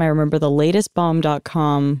same time, I remember the latest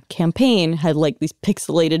Bomb.com campaign had like these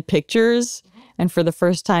pixelated pictures. And for the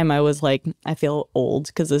first time, I was like, I feel old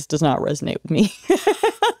because this does not resonate with me.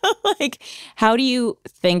 Like, how do you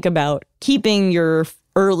think about keeping your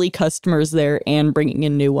early customers there and bringing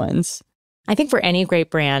in new ones? I think for any great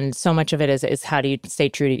brand, so much of it is how do you stay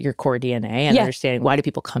true to your core DNA and understanding why do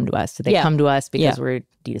people come to us? Do they come to us because we're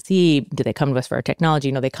D2C? Do they come to us for our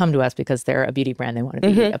technology? No, they come to us because they're a beauty brand they want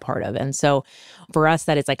to be a part of. And so for us,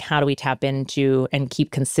 that is like, how do we tap into and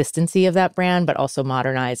keep consistency of that brand, but also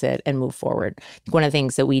modernize it and move forward? One of the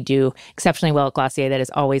things that we do exceptionally well at Glossier that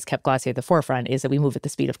has always kept Glossier at the forefront is that we move at the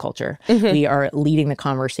speed of culture. We are leading the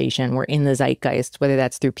conversation. We're in the zeitgeist, whether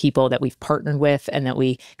that's through people that we've partnered with and that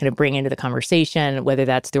we kind of bring into the conversation, whether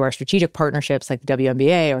that's through our strategic partnerships like the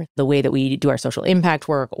WNBA or the way that we do our social impact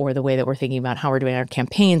work or the way that we're thinking about how we're doing our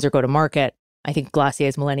campaigns or go to market. I think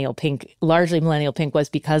Glossier's millennial pink, largely millennial pink was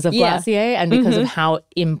because of Glossier and because of how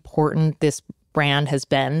important this brand has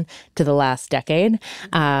been to the last decade.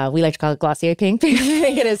 We like to call it Glossier pink because I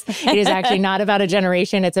think it is actually not about a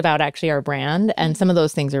generation. It's about actually our brand. And some of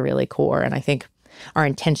those things are really core. And I think our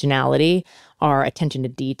intentionality, our attention to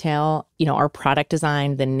detail, our product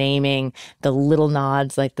design, the naming, the little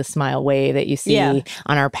nods like the smile wave that you see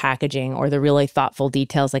on our packaging or the really thoughtful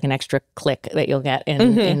details like an extra click that you'll get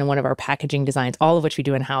in one of our packaging designs, all of which we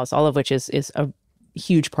do in-house, all of which is a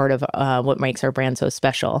huge part of what makes our brand so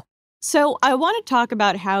special. So I want to talk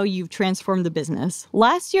about how you've transformed the business.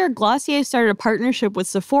 Last year, Glossier started a partnership with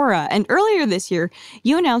Sephora, and earlier this year,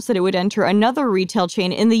 you announced that it would enter another retail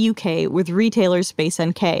chain in the UK with retailer Space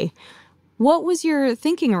NK. What was your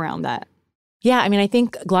thinking around that? Yeah, I mean, I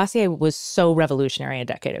think Glossier was so revolutionary a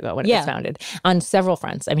decade ago when it was founded on several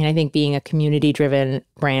fronts. I mean, I think being a community-driven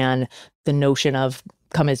brand, the notion of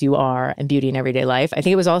come as you are and beauty in everyday life. I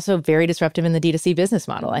think it was also very disruptive in the D2C business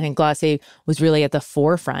model. I think Glossier was really at the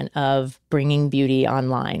forefront of bringing beauty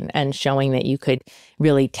online and showing that you could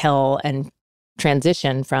really tell and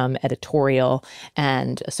transition from editorial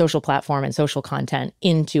and a social platform and social content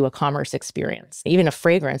into a commerce experience. Even a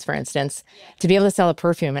fragrance, for instance, to be able to sell a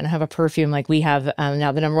perfume and have a perfume like we have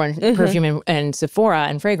now the number one perfume in Sephora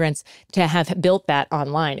and fragrance, to have built that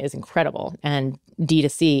online is incredible. And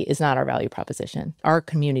D2C is not our value proposition. Our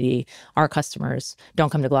community, our customers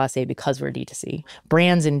don't come to Glossier because we're D2C.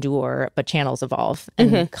 Brands endure, but channels evolve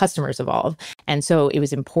and customers evolve. And so it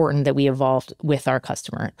was important that we evolved with our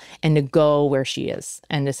customer and to go where she is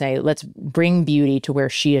and to say, let's bring beauty to where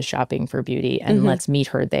she is shopping for beauty and let's meet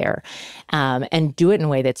her there. And do it in a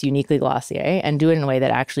way that's uniquely Glossier and do it in a way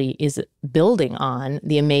that actually is building on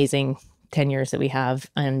the amazing 10 years that we have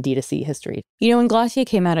in D2C history. You know, when Glossier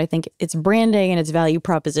came out, I think its branding and its value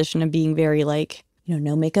proposition of being very like, you know,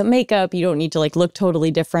 no makeup, you don't need to like look totally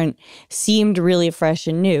different, seemed really fresh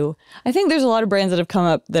and new. I think there's a lot of brands that have come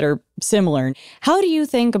up that are similar. How do you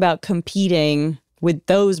think about competing with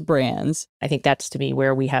those brands? I think that's, to me,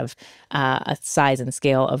 where we have a size and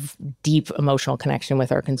scale of deep emotional connection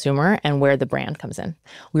with our consumer and where the brand comes in.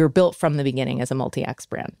 We were built from the beginning as a multi-X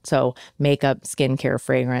brand. So makeup, skincare,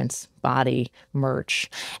 fragrance, body, merch.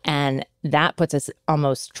 And that puts us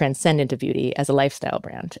almost transcendent to beauty as a lifestyle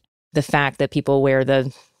brand. The fact that people wear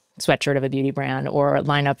the sweatshirt of a beauty brand or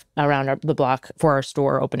line up around the block for our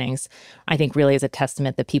store openings, I think really is a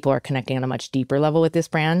testament that people are connecting on a much deeper level with this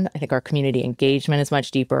brand. I think our community engagement is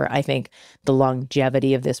much deeper. I think the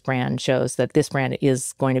longevity of this brand shows that this brand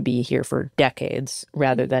is going to be here for decades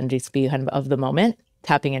rather than just be kind of the moment,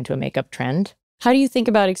 tapping into a makeup trend. How do you think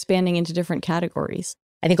about expanding into different categories?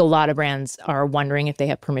 I think a lot of brands are wondering if they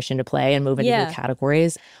have permission to play and move into new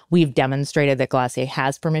categories. We've demonstrated that Glossier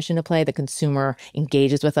has permission to play. The consumer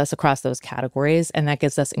engages with us across those categories, and that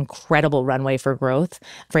gives us incredible runway for growth.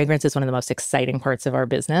 Fragrance is one of the most exciting parts of our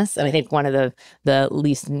business. And I think one of the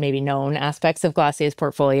least maybe known aspects of Glossier's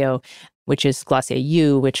portfolio, which is Glossier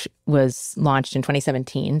U, which was launched in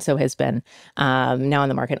 2017, so has been now on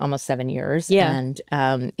the market almost 7 years. Yeah.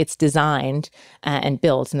 And it's designed and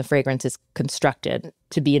built, and the fragrance is constructed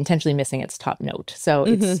to be intentionally missing its top note. So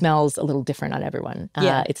it smells a little different on everyone.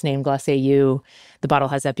 It's named Glossier U. The bottle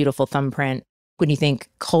has that beautiful thumbprint. When you think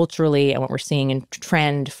culturally and what we're seeing in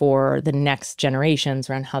trend for the next generations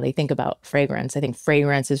around how they think about fragrance, I think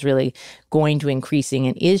fragrance is really going to increasing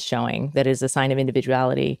and is showing that it is a sign of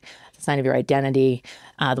individuality, a sign of your identity,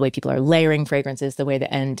 the way people are layering fragrances, the way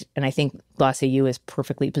that and I think Glossier U is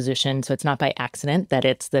perfectly positioned. So it's not by accident that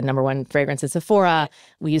it's the number one fragrance at Sephora.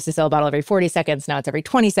 We used to sell a bottle every 40 seconds. Now it's every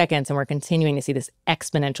 20 seconds. And we're continuing to see this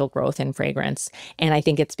exponential growth in fragrance. And I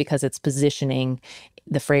think it's because it's positioning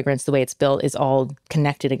the fragrance, the way it's built, is all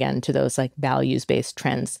connected again to those like values-based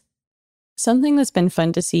trends. Something that's been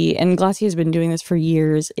fun to see, and Glossier has been doing this for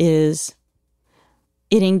years, is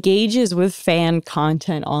it engages with fan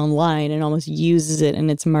content online and almost uses it in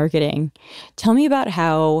its marketing. Tell me about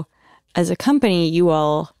how, as a company, you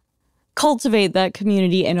all cultivate that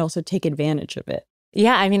community and also take advantage of it.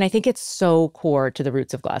 Yeah, I mean, I think it's so core to the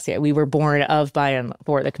roots of Glossier. We were born of, by, and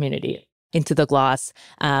for the community. Into the Gloss,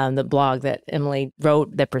 the blog that Emily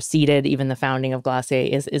wrote that preceded even the founding of Glossier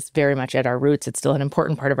is very much at our roots. It's still an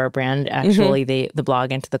important part of our brand, actually, the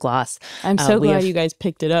blog Into the Gloss. I'm so glad you guys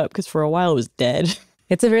picked it up because for a while it was dead.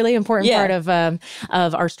 It's a really important part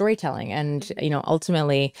of our storytelling. And, you know,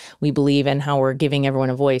 ultimately, we believe in how we're giving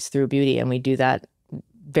everyone a voice through beauty. And we do that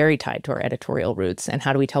very tied to our editorial roots and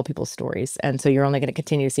how do we tell people's stories. And so you're only going to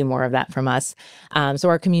continue to see more of that from us. So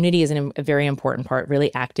our community is a very important part,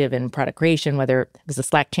 really active in product creation, whether it was a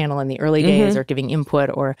Slack channel in the early days or giving input,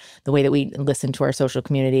 or the way that we listen to our social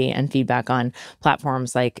community and feedback on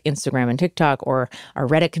platforms like Instagram and TikTok, or our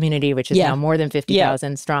Reddit community, which is now more than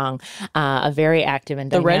 50,000 strong, a very active and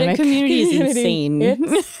dynamic. The Reddit community is insane.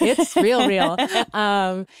 It's real.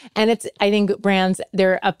 And it's, I think brands,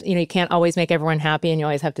 they're up, you know, you can't always make everyone happy, and you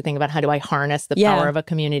always have to think about how do I harness the power of a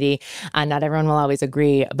community. Not everyone will always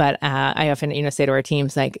agree, but I often, you know, say to our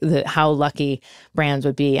teams, like, how lucky brands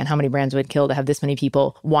would be and how many brands would kill to have this many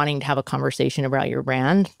people wanting to have a conversation about your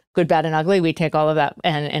brand. good, bad, and ugly. We take all of that,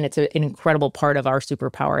 and it's an incredible part of our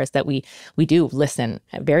superpower is that we do listen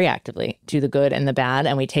very actively to the good and the bad,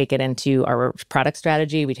 and we take it into our product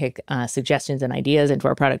strategy. We take suggestions and ideas into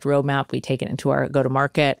our product roadmap. We take it into our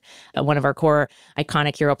go-to-market. One of our core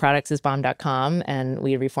iconic hero products is bomb.com, and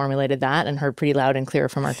we reformulated that and heard pretty loud and clear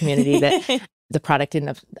from our community that the product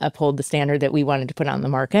didn't uphold the standard that we wanted to put on the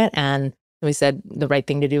market. And we said the right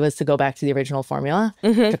thing to do was to go back to the original formula.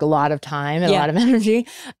 It took a lot of time and a lot of energy.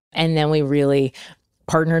 And then we really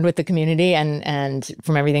partnered with the community and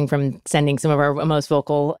from everything from sending some of our most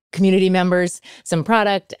vocal community members some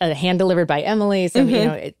product, hand delivered by Emily, some,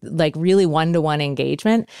 like really one-to-one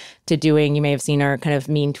engagement to doing, you may have seen our kind of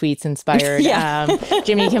mean tweets inspired,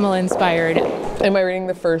 Jimmy Kimmel inspired. Am I reading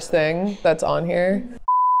the first thing that's on here?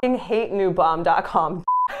 Hate newbomb.com.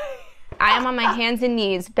 I am on my hands and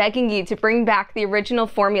knees begging you to bring back the original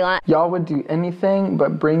formula. Y'all would do anything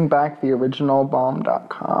but bring back the original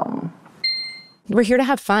bomb.com. We're here to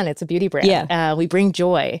have fun. It's a beauty brand. Yeah. We bring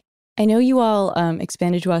joy. I know you all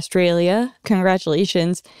expanded to Australia.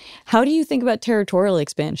 Congratulations. How do you think about territorial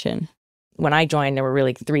expansion? When I joined, there were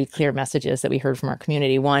really 3 clear messages that we heard from our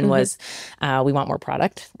community. One was we want more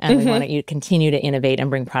product, and we want you to continue to innovate and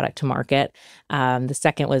bring product to market. The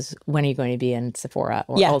second was, when are you going to be in Sephora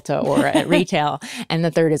or Ulta or at retail? And the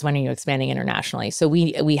third is, when are you expanding internationally? So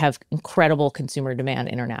we have incredible consumer demand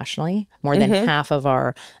internationally. More than half of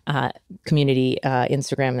our community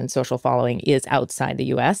Instagram and social following is outside the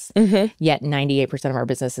U.S., yet 98% of our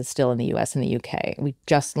business is still in the U.S. and the U.K. We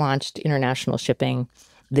just launched international shipping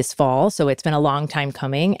this fall. So it's been a long time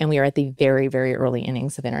coming, and we are at the very, very early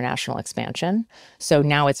innings of international expansion. So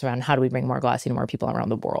now it's around, how do we bring more Glossy to more people around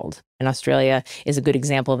the world? And Australia is a good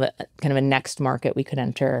example of a kind of a next market we could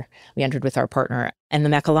enter. We entered with our partner, and the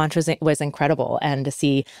Mecca launch was incredible. And to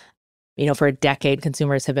see, for a decade,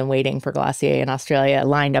 consumers have been waiting for Glossier in Australia,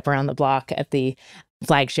 lined up around the block at the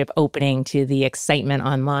flagship opening, to the excitement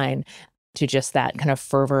online, to just that kind of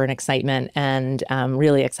fervor and excitement, and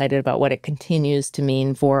really excited about what it continues to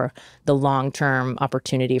mean for the long-term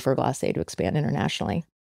opportunity for Glossier to expand internationally.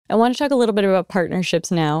 I want to talk a little bit about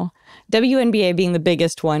partnerships now. WNBA being the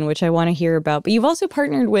biggest one, which I want to hear about, but you've also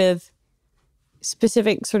partnered with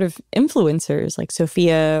specific sort of influencers, like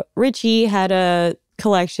Sophia Richie had a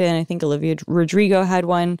collection. I think Olivia Rodrigo had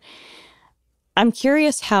one. I'm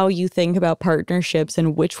curious how you think about partnerships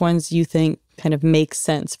and which ones you think kind of make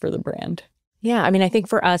sense for the brand. Yeah, I mean, I think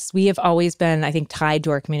for us, we have always been, tied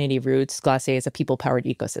to our community roots. Glossier is a people-powered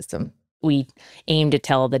ecosystem. We aim to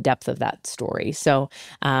tell the depth of that story. So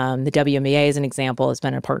the WNBA, as an example, has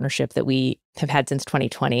been a partnership that we have had since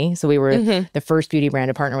 2020. So we were the first beauty brand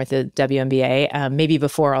to partner with the WNBA, maybe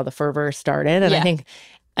before all the fervor started. And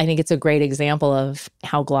I think it's a great example of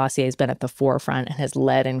how Glossier has been at the forefront and has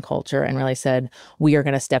led in culture and really said, we are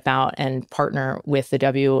going to step out and partner with the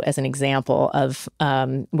W as an example of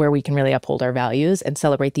where we can really uphold our values and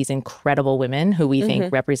celebrate these incredible women who we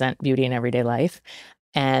think represent beauty in everyday life,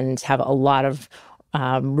 and have a lot of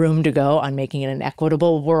room to go on making it an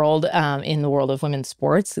equitable world in the world of women's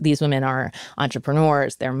sports. These women are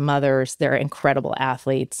entrepreneurs, they're mothers, they're incredible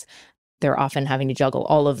athletes. They're often having to juggle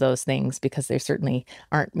all of those things because they certainly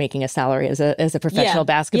aren't making a salary as a professional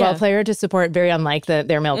basketball player to support, very unlike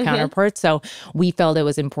their male counterparts. So we felt it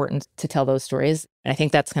was important to tell those stories. And I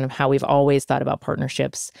think that's kind of how we've always thought about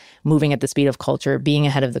partnerships, moving at the speed of culture, being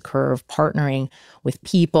ahead of the curve, partnering with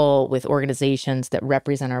people, with organizations that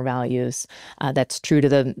represent our values. That's true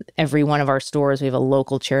to every one of our stores. We have a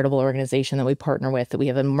local charitable organization that we partner with, that we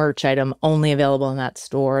have a merch item only available in that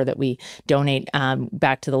store that we donate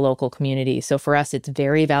back to the local community. So for us, it's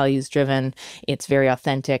very values driven, it's very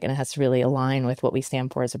authentic, and it has to really align with what we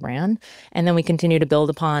stand for as a brand. And then we continue to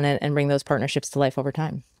build upon it and bring those partnerships to life over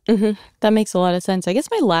time. That makes a lot of sense. I guess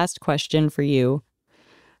my last question for you,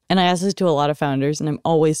 and I ask this to a lot of founders, and I'm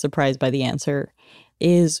always surprised by the answer,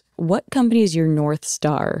 is what company is your North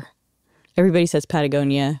Star? Everybody says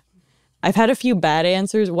Patagonia. I've had a few bad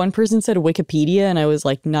answers. One person said Wikipedia, and I was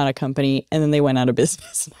like, not a company. And then they went out of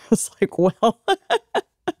business. I was like, well,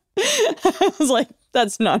 I was like,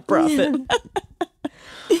 that's not profit.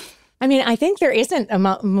 I mean, I think there isn't a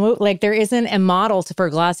model for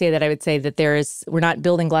Glossier that I would say that we're not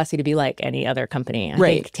building Glossier to be like any other company. I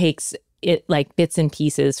think it takes it like bits and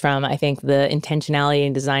pieces from, I think, the intentionality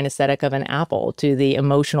and design aesthetic of an Apple to the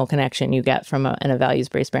emotional connection you get from a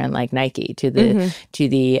values-based brand like Nike to the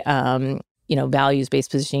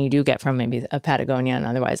values-based positioning you do get from maybe a Patagonia and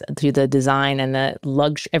otherwise, to the design and the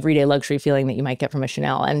everyday luxury feeling that you might get from a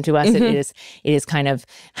Chanel. And to us, it is kind of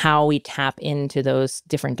how we tap into those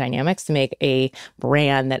different dynamics to make a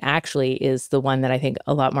brand that actually is the one that I think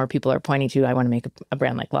a lot more people are pointing to. I want to make a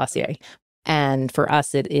brand like Glossier. And for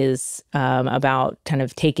us, it is about kind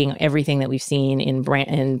of taking everything that we've seen in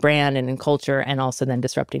brand and in culture, and also then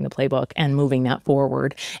disrupting the playbook and moving that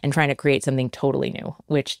forward and trying to create something totally new,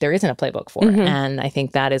 which there isn't a playbook for. And I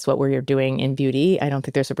think that is what we're doing in beauty. I don't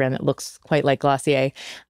think there's a brand that looks quite like Glossier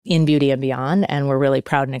in beauty and beyond. And we're really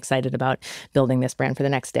proud and excited about building this brand for the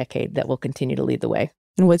next decade that will continue to lead the way.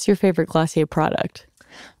 And what's your favorite Glossier product?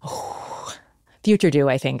 Future Dew,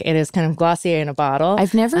 I think. It is kind of Glossier in a bottle.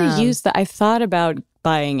 I've never used that. I thought about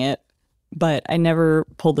buying it, but I never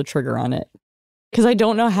pulled the trigger on it because I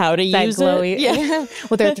don't know how to use glowy. it. Yeah.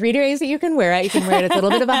 Well, there are 3 ways that you can wear it. You can wear it as a little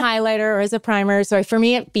bit of a highlighter or as a primer. So for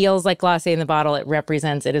me, it feels like Glossier in the bottle. It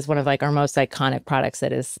is one of our most iconic products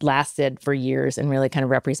that has lasted for years and really kind of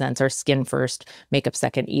represents our skin first, makeup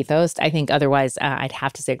second ethos. I think otherwise, I'd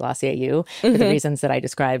have to say Glossier You for the reasons that I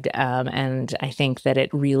described. And I think that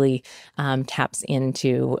it really taps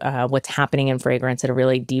into what's happening in fragrance at a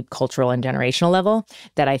really deep cultural and generational level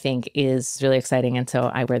that I think is really exciting. And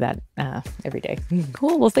so I wear that every day.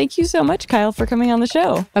 Cool. Well, thank you so much, Kyle, for coming on the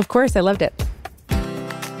show. Of course. I loved it.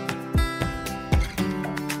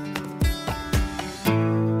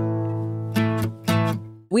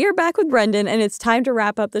 We are back with Brendan, and it's time to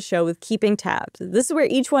wrap up the show with Keeping Tabs. This is where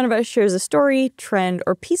each one of us shares a story, trend,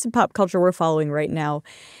 or piece of pop culture we're following right now.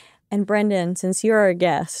 And Brendan, since you're our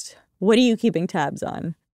guest, what are you keeping tabs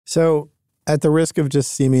on? So, at the risk of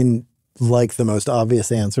just seeming like the most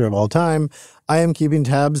obvious answer of all time, I am keeping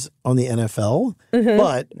tabs on the NFL,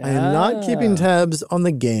 but I am not keeping tabs on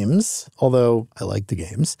the games, although I like the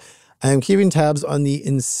games. I am keeping tabs on the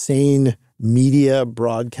insane media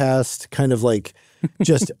broadcast, kind of like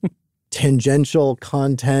just tangential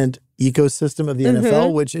content ecosystem of the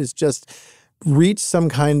NFL, which is just reached some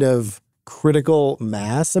kind of critical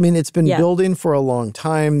mass. I mean, it's been building for a long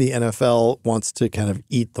time. The NFL wants to kind of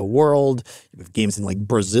eat the world. You have games in like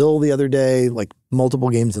Brazil the other day, like multiple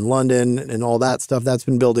games in London and all that stuff that's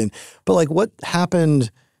been building. But like what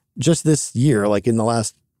happened just this year, like in the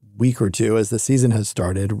last week or two as the season has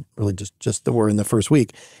started, really just that we're in the first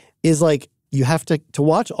week, is like you have to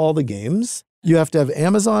watch all the games. You have to have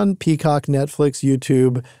Amazon, Peacock, Netflix,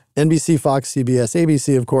 YouTube, NBC, Fox, CBS,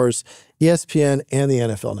 ABC, of course, ESPN, and the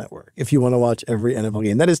NFL Network if you want to watch every NFL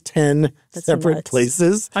game. That is 10 separate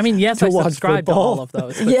places. I mean, yes, I subscribe to all of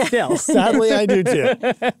those, but still. Sadly, I do too.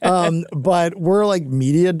 But we're like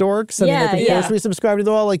media dorks. I mean, of course we subscribe to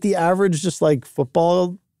them all. Like the average just like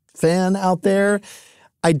football fan out there,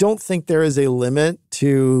 I don't think there is a limit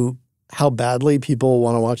to how badly people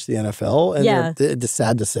want to watch the NFL. And it's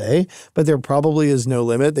sad to say, but there probably is no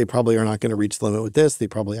limit. They probably are not going to reach the limit with this. They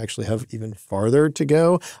probably actually have even farther to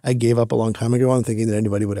go. I gave up a long time ago on thinking that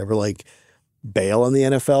anybody would ever like bail on the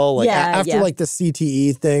NFL. Like after like the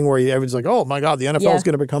CTE thing where everyone's like, oh my God, the NFL is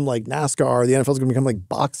going to become like NASCAR. The NFL is going to become like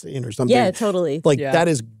boxing or something. Yeah, totally. Like that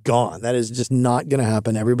is gone. That is just not going to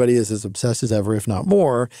happen. Everybody is as obsessed as ever, if not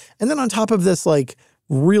more. And then on top of this, like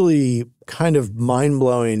really kind of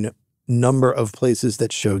mind-blowing number of places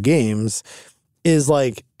that show games is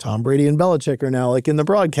like Tom Brady and Belichick are now like in the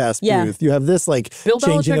broadcast booth. You have this like Bill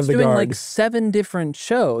changing Belichick's of the doing guard. like 7 different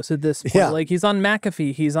shows at this point. Like he's on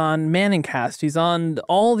McAfee, he's on Manningcast, he's on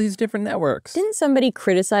all these different networks. Didn't somebody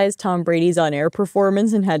criticize Tom Brady's on-air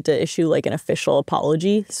performance and had to issue like an official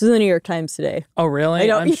apology? This was in the New York Times today. Oh,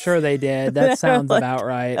 really? I'm sure they did. That sounds about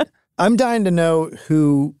right. I'm dying to know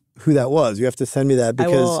who that was. You have to send me that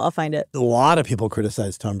because I'll find it. A lot of people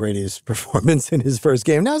criticized Tom Brady's performance in his first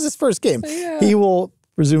game. Now it's his first game. He will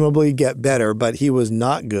presumably get better, but he was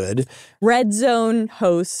not good. Red Zone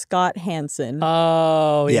host Scott Hansen.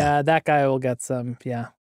 Oh, yeah. That guy will get some,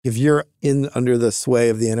 If you're under the sway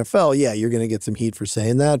of the NFL, you're going to get some heat for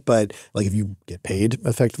saying that. But like if you get paid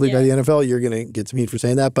effectively by the NFL, you're going to get some heat for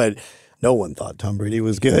saying that. But no one thought Tom Brady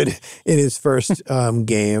was good in his first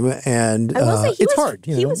game, and I will say it's hard.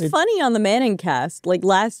 He was funny on the Manningcast. Like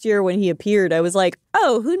last year when he appeared, I was like,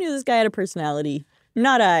 oh, who knew this guy had a personality?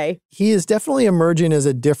 Not I. He is definitely emerging as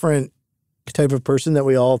a different type of person that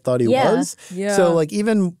we all thought he was. Yeah. So like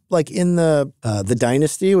even like in the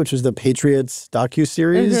Dynasty, which was the Patriots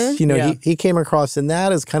docuseries, he came across in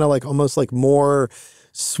that as kind of like almost like more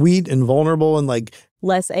sweet and vulnerable and like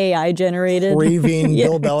less AI generated. Craving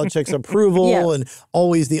Bill Belichick's approval and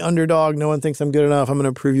always the underdog. No one thinks I'm good enough. I'm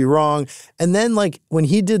going to prove you wrong. And then like when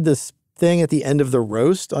he did this thing at the end of the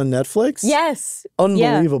roast on Netflix. Yes.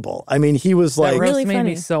 Unbelievable. Yeah. I mean, he was like... That roast really made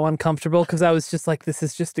funny. me so uncomfortable because I was just like, this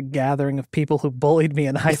is just a gathering of people who bullied me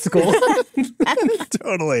in high school.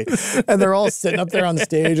 Totally. And they're all sitting up there on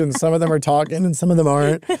stage and some of them are talking and some of them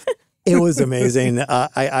aren't. It was amazing.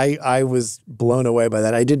 I was blown away by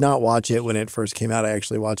that. I did not watch it when it first came out. I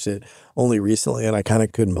actually watched it only recently, and I kind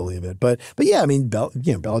of couldn't believe it. But yeah, I mean,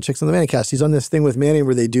 Belichick's on the Manicast. He's on this thing with Manning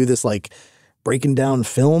where they do this like breaking down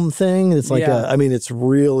film thing. It's like it's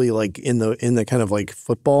really like in the kind of like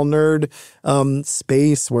football nerd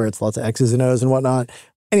space where it's lots of X's and O's and whatnot.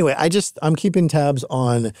 Anyway, I'm keeping tabs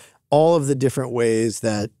on all of the different ways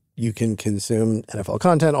that you can consume NFL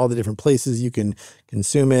content, all the different places you can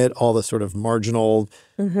consume it, all the sort of marginal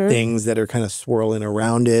things that are kind of swirling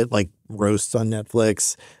around it, like roasts on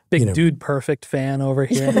Netflix. Big Dude Perfect fan over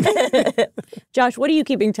here. Josh, what are you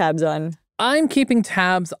keeping tabs on? I'm keeping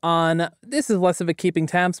tabs on, this is less of a keeping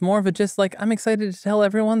tabs, more of a just like, I'm excited to tell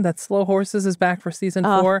everyone that Slow Horses is back for season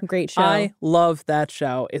 4. Great show. I love that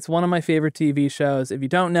show. It's one of my favorite TV shows. If you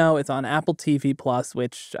don't know, it's on Apple TV Plus,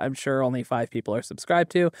 which I'm sure only 5 people are subscribed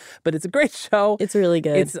to, but it's a great show. It's really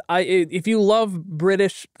good. If you love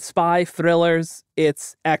British spy thrillers,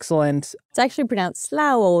 it's excellent. It's actually pronounced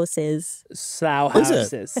Slow Horses. Slough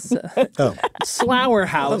Houses. Slower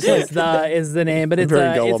House is the name, but it's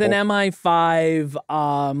an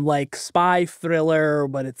MI5 like spy thriller,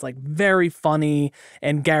 but it's like very funny,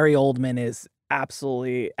 and Gary Oldman is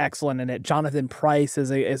absolutely excellent in it. Jonathan Pryce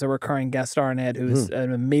is a recurring guest star in it, who's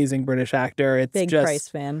an amazing British actor. It's Big just, Pryce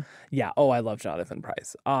fan. Yeah. Oh, I love Jonathan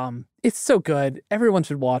Pryce. It's so good. Everyone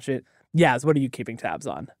should watch it. Yaz, what are you keeping tabs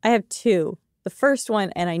on? I have 2. The first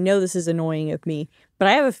one, and I know this is annoying of me, but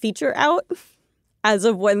I have a feature out as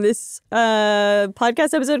of when this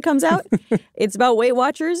podcast episode comes out. It's about Weight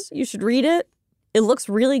Watchers. You should read it. It looks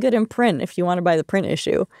really good in print if you want to buy the print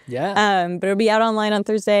issue. Yeah. But it'll be out online on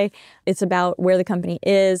Thursday. It's about where the company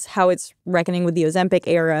is, how it's reckoning with the Ozempic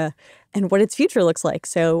era, and what its future looks like.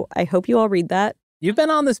 So I hope you all read that. You've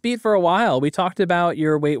been on this beat for a while. We talked about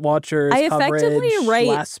your Weight Watchers coverage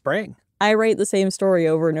last spring. I write the same story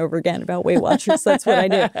over and over again about Weight Watchers. That's what I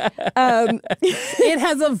do. It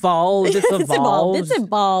has evolved. It's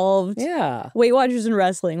evolved. Yeah. Weight Watchers and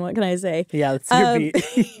wrestling. What can I say? Yeah, that's your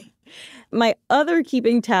beat. My other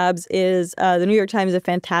keeping tabs is the New York Times, a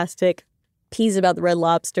fantastic piece about the Red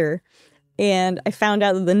Lobster. And I found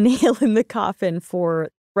out that the nail in the coffin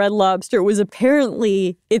for Red Lobster was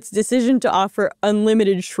apparently its decision to offer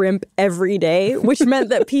unlimited shrimp every day, which meant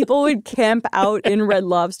that people would camp out in Red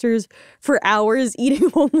Lobsters for hours eating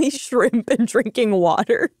only shrimp and drinking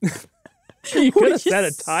water. You could have set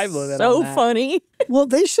a time limit so on that. funny. Well,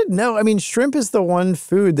 they should know. I mean, shrimp is the one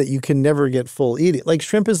food that you can never get full eating. Like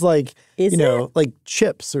shrimp is like, like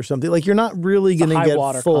chips or something. Like you're not really going to get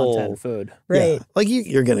water full content food. Right. Yeah. Like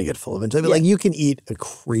you're going to get full eventually. But like you can eat a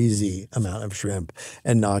crazy amount of shrimp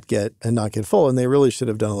and not get full. And they really should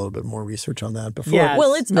have done a little bit more research on that before. Yes.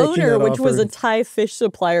 Well, its owner, which was a Thai fish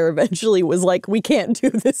supplier, eventually was like, we can't do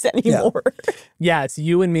this anymore. Yeah, it's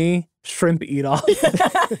you and me. Shrimp eat off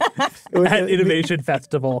at Innovation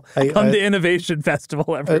Festival. Come to Innovation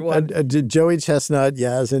Festival, everyone. Joey Chestnut,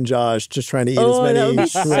 Yaz, and Josh just trying to eat as many that would be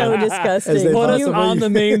shrimp so as disgusting. they Put us possibly on the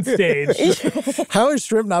main stage. How is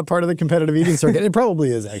shrimp not part of the competitive eating circuit? It probably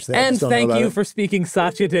is, actually. And thank you for speaking,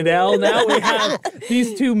 Satya Tadell. Now we have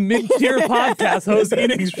these 2 mid-tier podcast hosts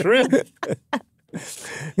eating shrimp.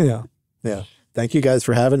 Yeah. Thank you guys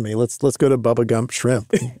for having me. Let's go to Bubba Gump Shrimp.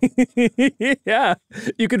 Yeah.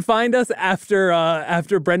 You can find us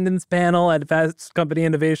after Brendan's panel at Fast Company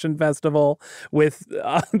Innovation Festival with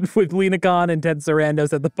Lena Khan and Ted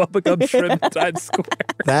Sarandos at the Bubba Gump Shrimp Times Square.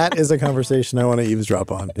 That is a conversation I want to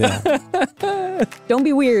eavesdrop on. Yeah. Don't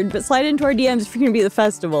be weird, but slide into our DMs if you're going to be at the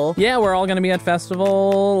festival. Yeah, we're all going to be at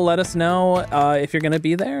festival. Let us know if you're going to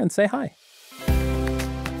be there and say hi.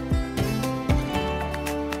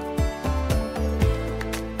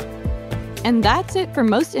 And that's it for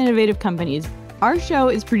Most Innovative Companies. Our show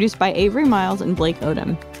is produced by Avery Miles and Blake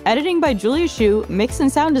Odom. Editing by Julia Shu, mix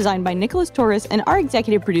and sound design by Nicholas Torres, and our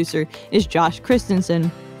executive producer is Josh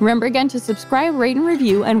Christensen. Remember again to subscribe, rate, and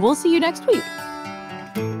review, and we'll see you next week.